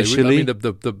 Initially,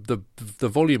 the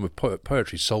volume of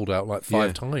poetry sold out like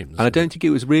 5 times. And I don't think it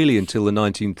was really until the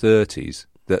 1930s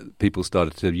that people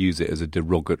started to use it as a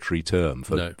derogatory term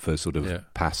for sort of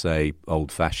passé,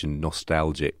 old-fashioned,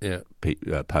 nostalgic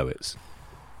poets.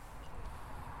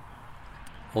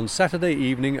 On Saturday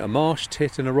evening, a marsh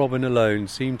tit and a robin alone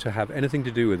seemed to have anything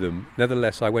to do with them.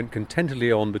 Nevertheless, I went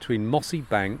contentedly on between mossy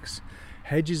banks,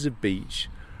 hedges of beech,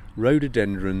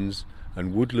 rhododendrons,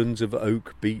 and woodlands of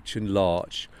oak, beech and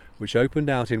larch, which opened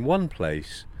out in one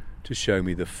place to show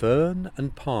me the fern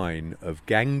and pine of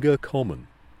Ganger Common.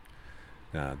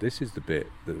 Now, this is the bit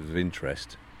that was of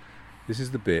interest. This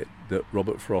is the bit that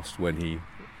Robert Frost, when he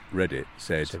read it,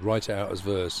 said... write it out as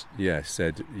verse. Yes,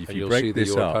 said, if and you break this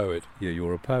you're up... a poet. Yeah,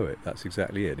 you're a poet. That's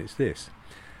exactly it. It's this.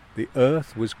 The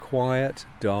earth was quiet,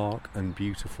 dark and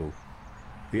beautiful.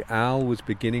 The owl was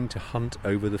beginning to hunt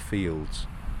over the fields,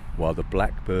 while the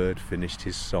blackbird finished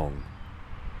his song.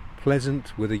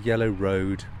 Pleasant with a yellow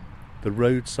road, the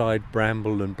roadside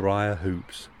bramble and briar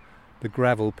hoops, the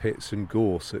gravel pits and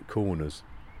gorse at corners.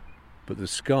 But the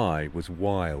sky was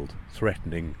wild,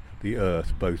 threatening the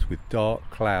earth both with dark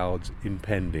clouds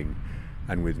impending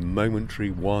and with momentary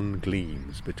wan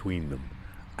gleams between them,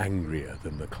 angrier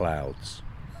than the clouds.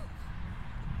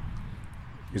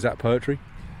 Is that poetry?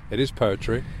 It is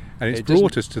poetry. And it's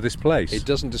brought us to this place. It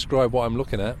doesn't describe what I'm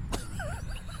looking at.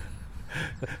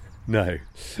 No.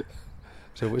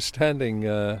 So we're standing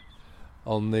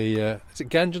on the... is it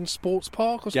Gangan Sports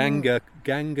Park or something?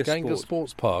 Ganger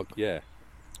Sports Park. Yeah.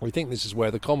 We think this is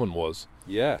where the common was.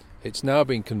 Yeah. It's now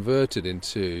been converted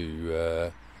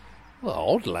into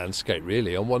odd landscape,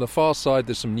 really. On the far side,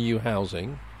 there's some new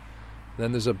housing.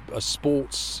 Then there's a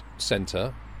sports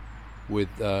centre with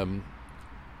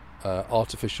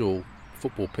artificial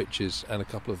football pitches and a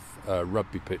couple of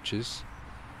rugby pitches,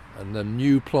 and then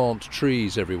new plant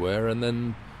trees everywhere, and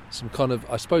then some kind of,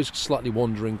 I suppose, slightly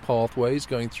wandering pathways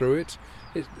going through it.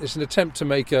 It's an attempt to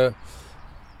make a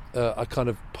kind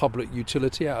of public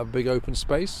utility out of a big open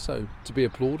space, so to be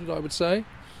applauded, I would say.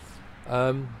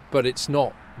 But it's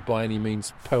not by any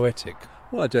means poetic.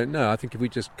 Well, I don't know. I think if we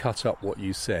just cut up what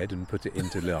you said and put it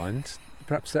into lines,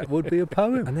 perhaps that would be a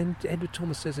poem. And then Edward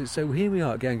Thomas says it. So here we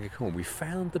are at Ganger Common. We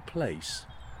found the place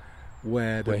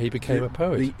where he became a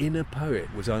poet. The inner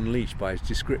poet was unleashed by his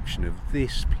description of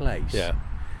this place. Yeah.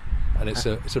 And it's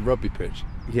a rugby pitch.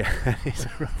 Yeah, it's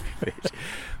a rugby pitch.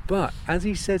 But as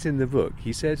he says in the book,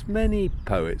 he says many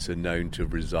poets are known to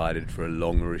have resided for a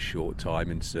long or a short time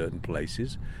in certain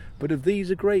places. But of these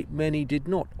a great many did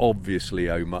not obviously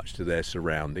owe much to their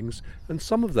surroundings, and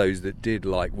some of those that did,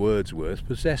 like Wordsworth,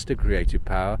 possessed a creative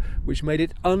power which made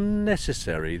it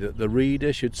unnecessary that the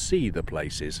reader should see the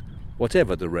places,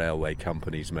 whatever the railway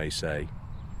companies may say.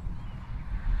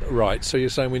 Right, so you're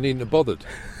saying we needn't have bothered?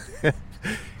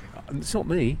 It's not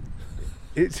me,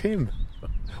 it's him.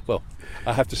 Well,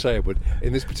 I have to say, Edward,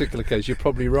 in this particular case, you're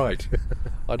probably right.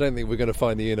 I don't think we're going to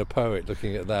find the inner poet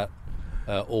looking at that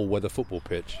all-weather football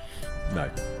pitch. No.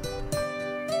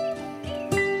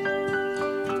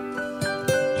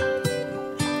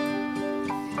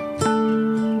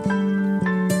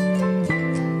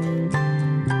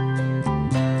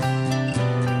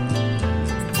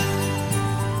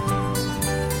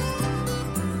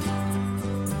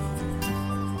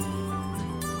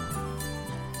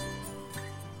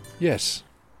 Yes,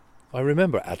 I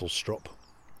remember Addlestrop.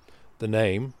 The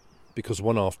name, because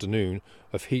one afternoon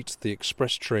of heat the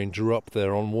express train drew up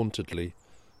there unwontedly.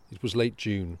 It was late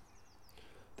June.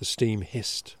 The steam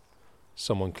hissed.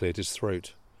 Someone cleared his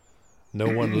throat. No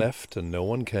one left and no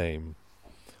one came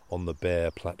on the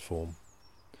bare platform.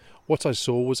 What I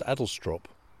saw was Addlestrop,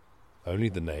 only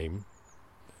the name,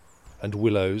 and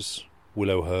willows,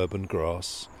 willow herb and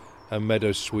grass, and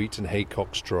meadow sweet and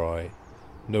haycocks dry,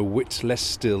 no whit less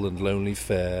still and lonely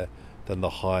fair than the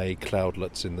high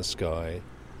cloudlets in the sky.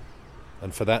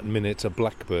 And for that minute a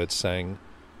blackbird sang,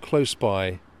 close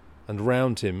by, and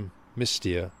round him,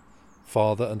 mistier,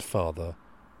 farther and farther,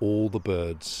 all the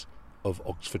birds of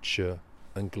Oxfordshire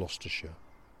and Gloucestershire.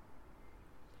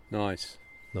 Nice.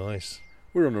 Nice.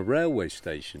 We're on a railway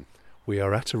station. We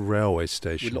are at a railway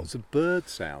station. With lots of bird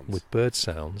sounds. With bird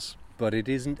sounds. But it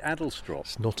isn't Addlestrop.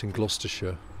 It's not in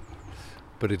Gloucestershire.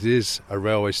 But it is a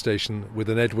railway station with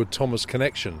an Edward Thomas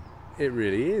connection. It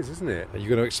really is, isn't it? Are you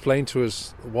going to explain to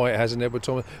us why it has an Edward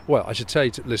Thomas? Well, I should tell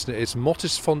you, listener, it's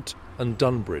Mottisfont and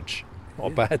Dunbridge.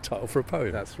 Not a bad title for a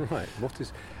poem. That's right.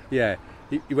 Yeah,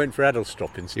 you went for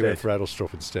Addlestrop instead. You went for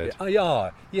Addlestrop instead.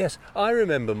 Yes, I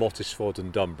remember Mottisfont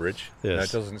and Dunbridge. Yes. No,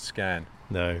 it doesn't scan.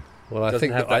 No. Well, it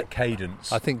doesn't have that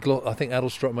cadence. I think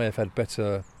Addlestrop may have had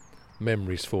better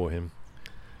memories for him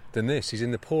than this. He's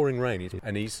in the pouring rain,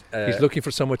 and he's looking for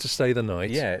somewhere to stay the night.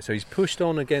 Yeah, so he's pushed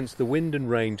on against the wind and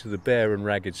rain to the Bear and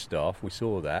Ragged Staff. We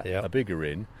saw that. Yep. A bigger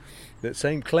inn that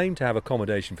claimed to have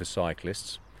accommodation for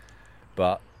cyclists,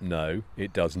 but no,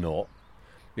 it does not.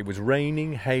 It was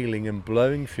raining, hailing and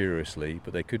blowing furiously,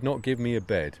 but they could not give me a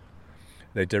bed.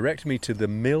 They directed me to the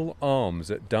Mill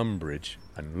Arms at Dunbridge,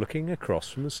 and looking across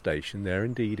from the station, there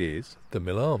indeed is the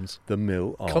Mill Arms. The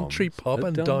Mill Arms. Country pub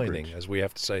and Dunbridge. dining, as we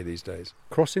have to say these days.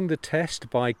 Crossing the Test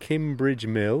by Kimbridge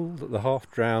Mill, the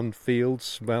half-drowned fields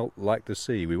smelt like the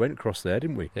sea. We went across there,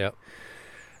 didn't we? Yeah.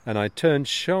 And I turned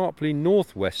sharply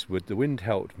northwestward. The wind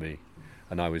helped me,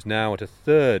 and I was now at a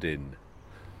third inn.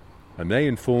 And they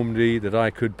informed me that I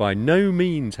could by no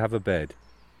means have a bed.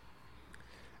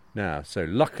 Now, so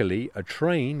luckily a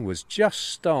train was just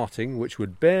starting which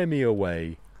would bear me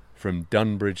away from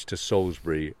Dunbridge to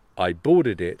Salisbury. I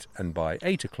boarded it, and by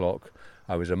 8 o'clock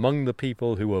I was among the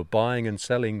people who were buying and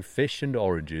selling fish and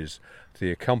oranges to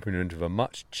the accompaniment of a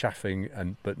much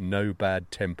chaffing but no bad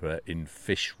temper in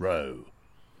Fish Row.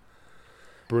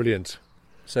 Brilliant.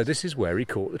 So this is where he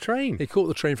caught the train. He caught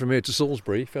the train from here to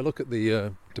Salisbury. If I look at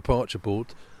the departure board,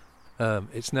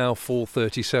 it's now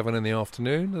 4:37 in the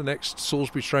afternoon. The next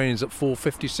Salisbury train is at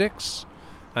 4:56,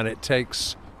 and it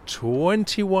takes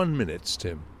 21 minutes,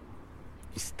 Tim.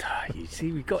 You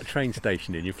see, we've got a train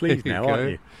station in. You're pleased now,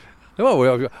 aren't you?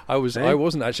 Well, I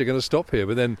wasn't actually going to stop here,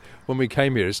 but then when we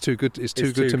came here, it's too good. It's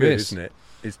too good to miss, isn't it?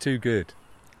 It's too good.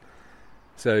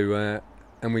 So,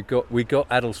 and we got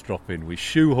Addlestrop in. We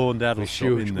shoehorned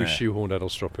Addlestrop in there. We shoehorned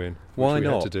Addlestrop in. Why which we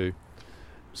not? had to do.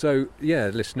 So, yeah,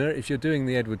 listener, if you're doing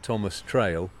the Edward Thomas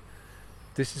Trail,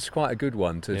 this is quite a good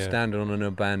one to stand on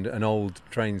an old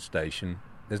train station.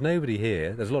 There's nobody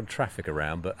here. There's a lot of traffic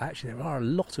around, but actually there are a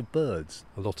lot of birds.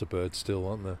 A lot of birds still,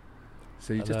 aren't there?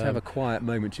 So you just have a quiet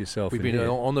moment to yourself. We've been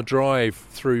on the drive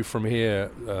through from here,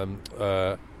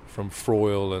 from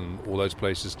Froyle and all those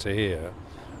places to here.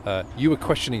 You were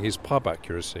questioning his pub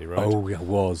accuracy, right? Oh, I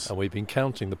was. And we've been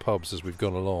counting the pubs as we've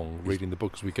gone along, reading the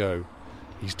book as we go.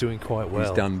 He's doing quite well.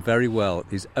 He's done very well.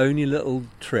 His only little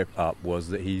trip up was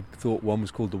that he thought one was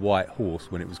called the White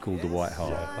Horse when it was called the White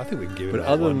Hart. Yeah, I think we can give him but that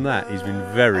other one. than that, he's been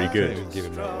very good. We can give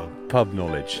him that one. Pub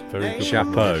knowledge. Very good.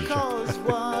 Chapeau.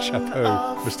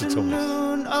 Chapeau, Mr.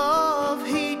 Thomas. Of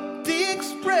heat, the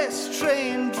express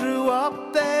train drew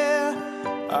up there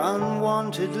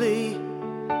unwontedly.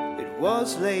 It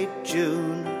was late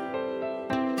June.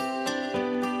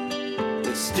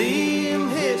 The steam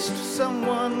hissed,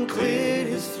 someone cleared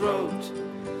his throat,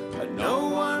 and no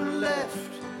one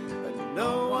left, and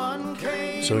no one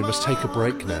came. So we must take a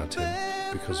break now, Tim,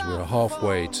 because we're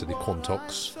halfway to the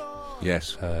Quantocks.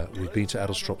 Yes. We've been to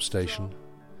Addlestrop Station,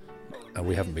 and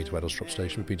we haven't been to Addlestrop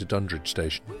Station. We've been to Dundridge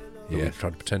Station. Yeah. We've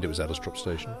tried to pretend it was Addlestrop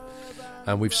Station.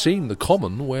 And we've seen the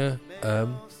Common, where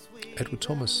Edward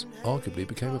Thomas arguably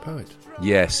became a poet.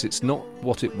 Yes, it's not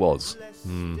what it was,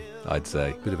 I'd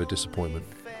say. Bit of a disappointment.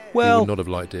 Well, he would not have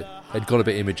liked it. He'd got a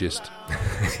bit imagist.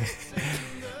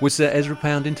 Was Ezra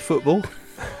Pound into football?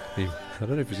 I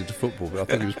don't know if he was into football, but I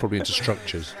think he was probably into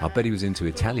structures. I bet he was into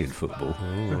Italian football.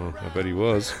 Oh, I bet he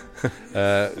was.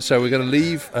 So we're going to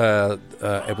leave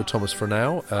Edward Thomas for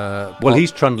now. Well,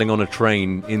 he's trundling on a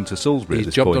train into Salisbury at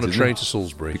this point, He's jumped on a train to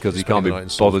Salisbury. Because he can't be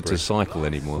bothered to cycle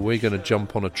anymore. We're going to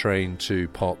jump on a train to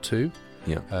Part 2.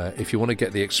 Yeah. If you want to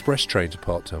get the express train to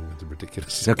Part 2, I'm going to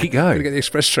ridiculous. No, keep going. Get the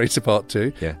express train to Part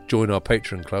 2. Yeah. Join our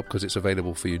Patreon club because it's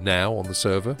available for you now on the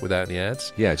server without any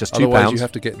ads. Yeah, just £2. Otherwise, you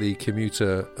have to get the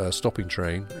commuter stopping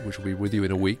train, which will be with you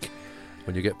in a week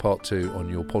when you get Part 2 on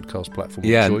your podcast platform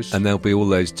of choice. And there'll be all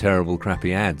those terrible,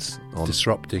 crappy ads on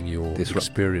disrupting your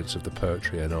experience of the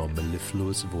poetry and our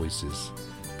mellifluous voices,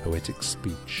 poetic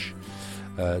speech.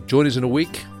 Join us in a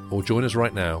week, or join us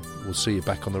right now. We'll see you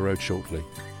back on the road shortly.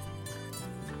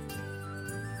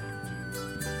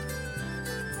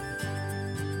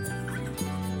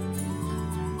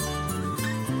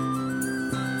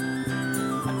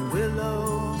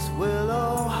 Willows,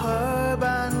 willow, herb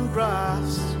and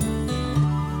grass,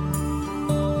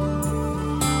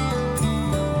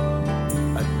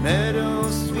 and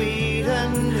meadows sweet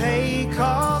and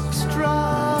haycocks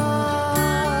dry.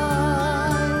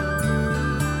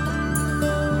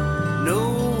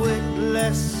 No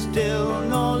witless still,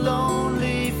 nor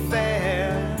lonely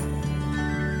fair,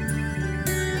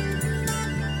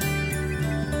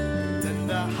 than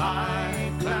the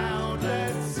high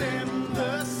cloudlets in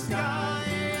the sky,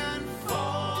 and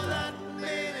for that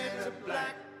minute a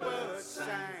blackbird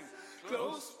sang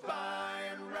close by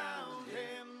and round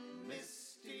him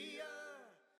mistier.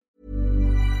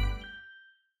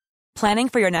 Planning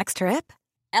for your next trip?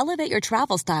 Elevate your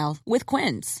travel style with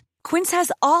Quince. Quince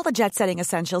has all the jet-setting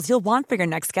essentials you'll want for your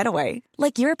next getaway,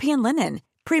 like European linen,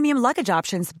 premium luggage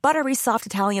options, buttery soft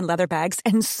Italian leather bags,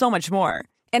 and so much more.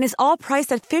 And is all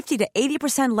priced at 50 to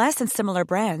 80% less than similar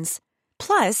brands.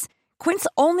 Plus, Quince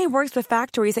only works with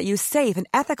factories that use safe and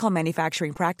ethical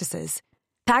manufacturing practices.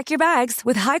 Pack your bags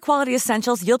with high-quality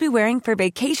essentials you'll be wearing for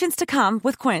vacations to come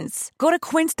with Quince. Go to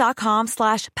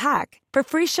quince.com/pack for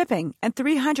free shipping and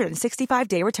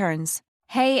 365-day returns.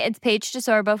 Hey, it's Paige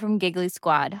DeSorbo from Giggly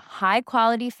Squad. High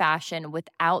quality fashion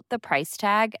without the price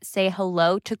tag. Say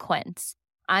hello to Quince.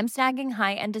 I'm snagging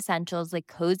high-end essentials like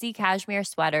cozy cashmere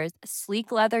sweaters,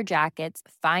 sleek leather jackets,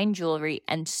 fine jewelry,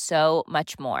 and so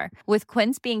much more. With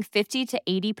Quince being 50 to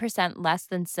 80% less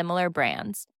than similar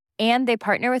brands. And they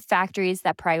partner with factories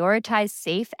that prioritize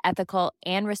safe, ethical,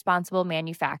 and responsible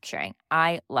manufacturing.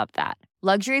 I love that.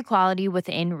 Luxury quality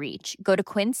within reach. Go to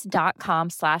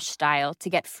quince.com/style to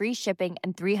get free shipping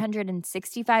and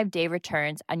 365-day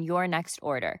returns on your next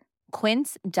order.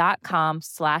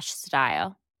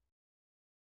 Quince.com/style.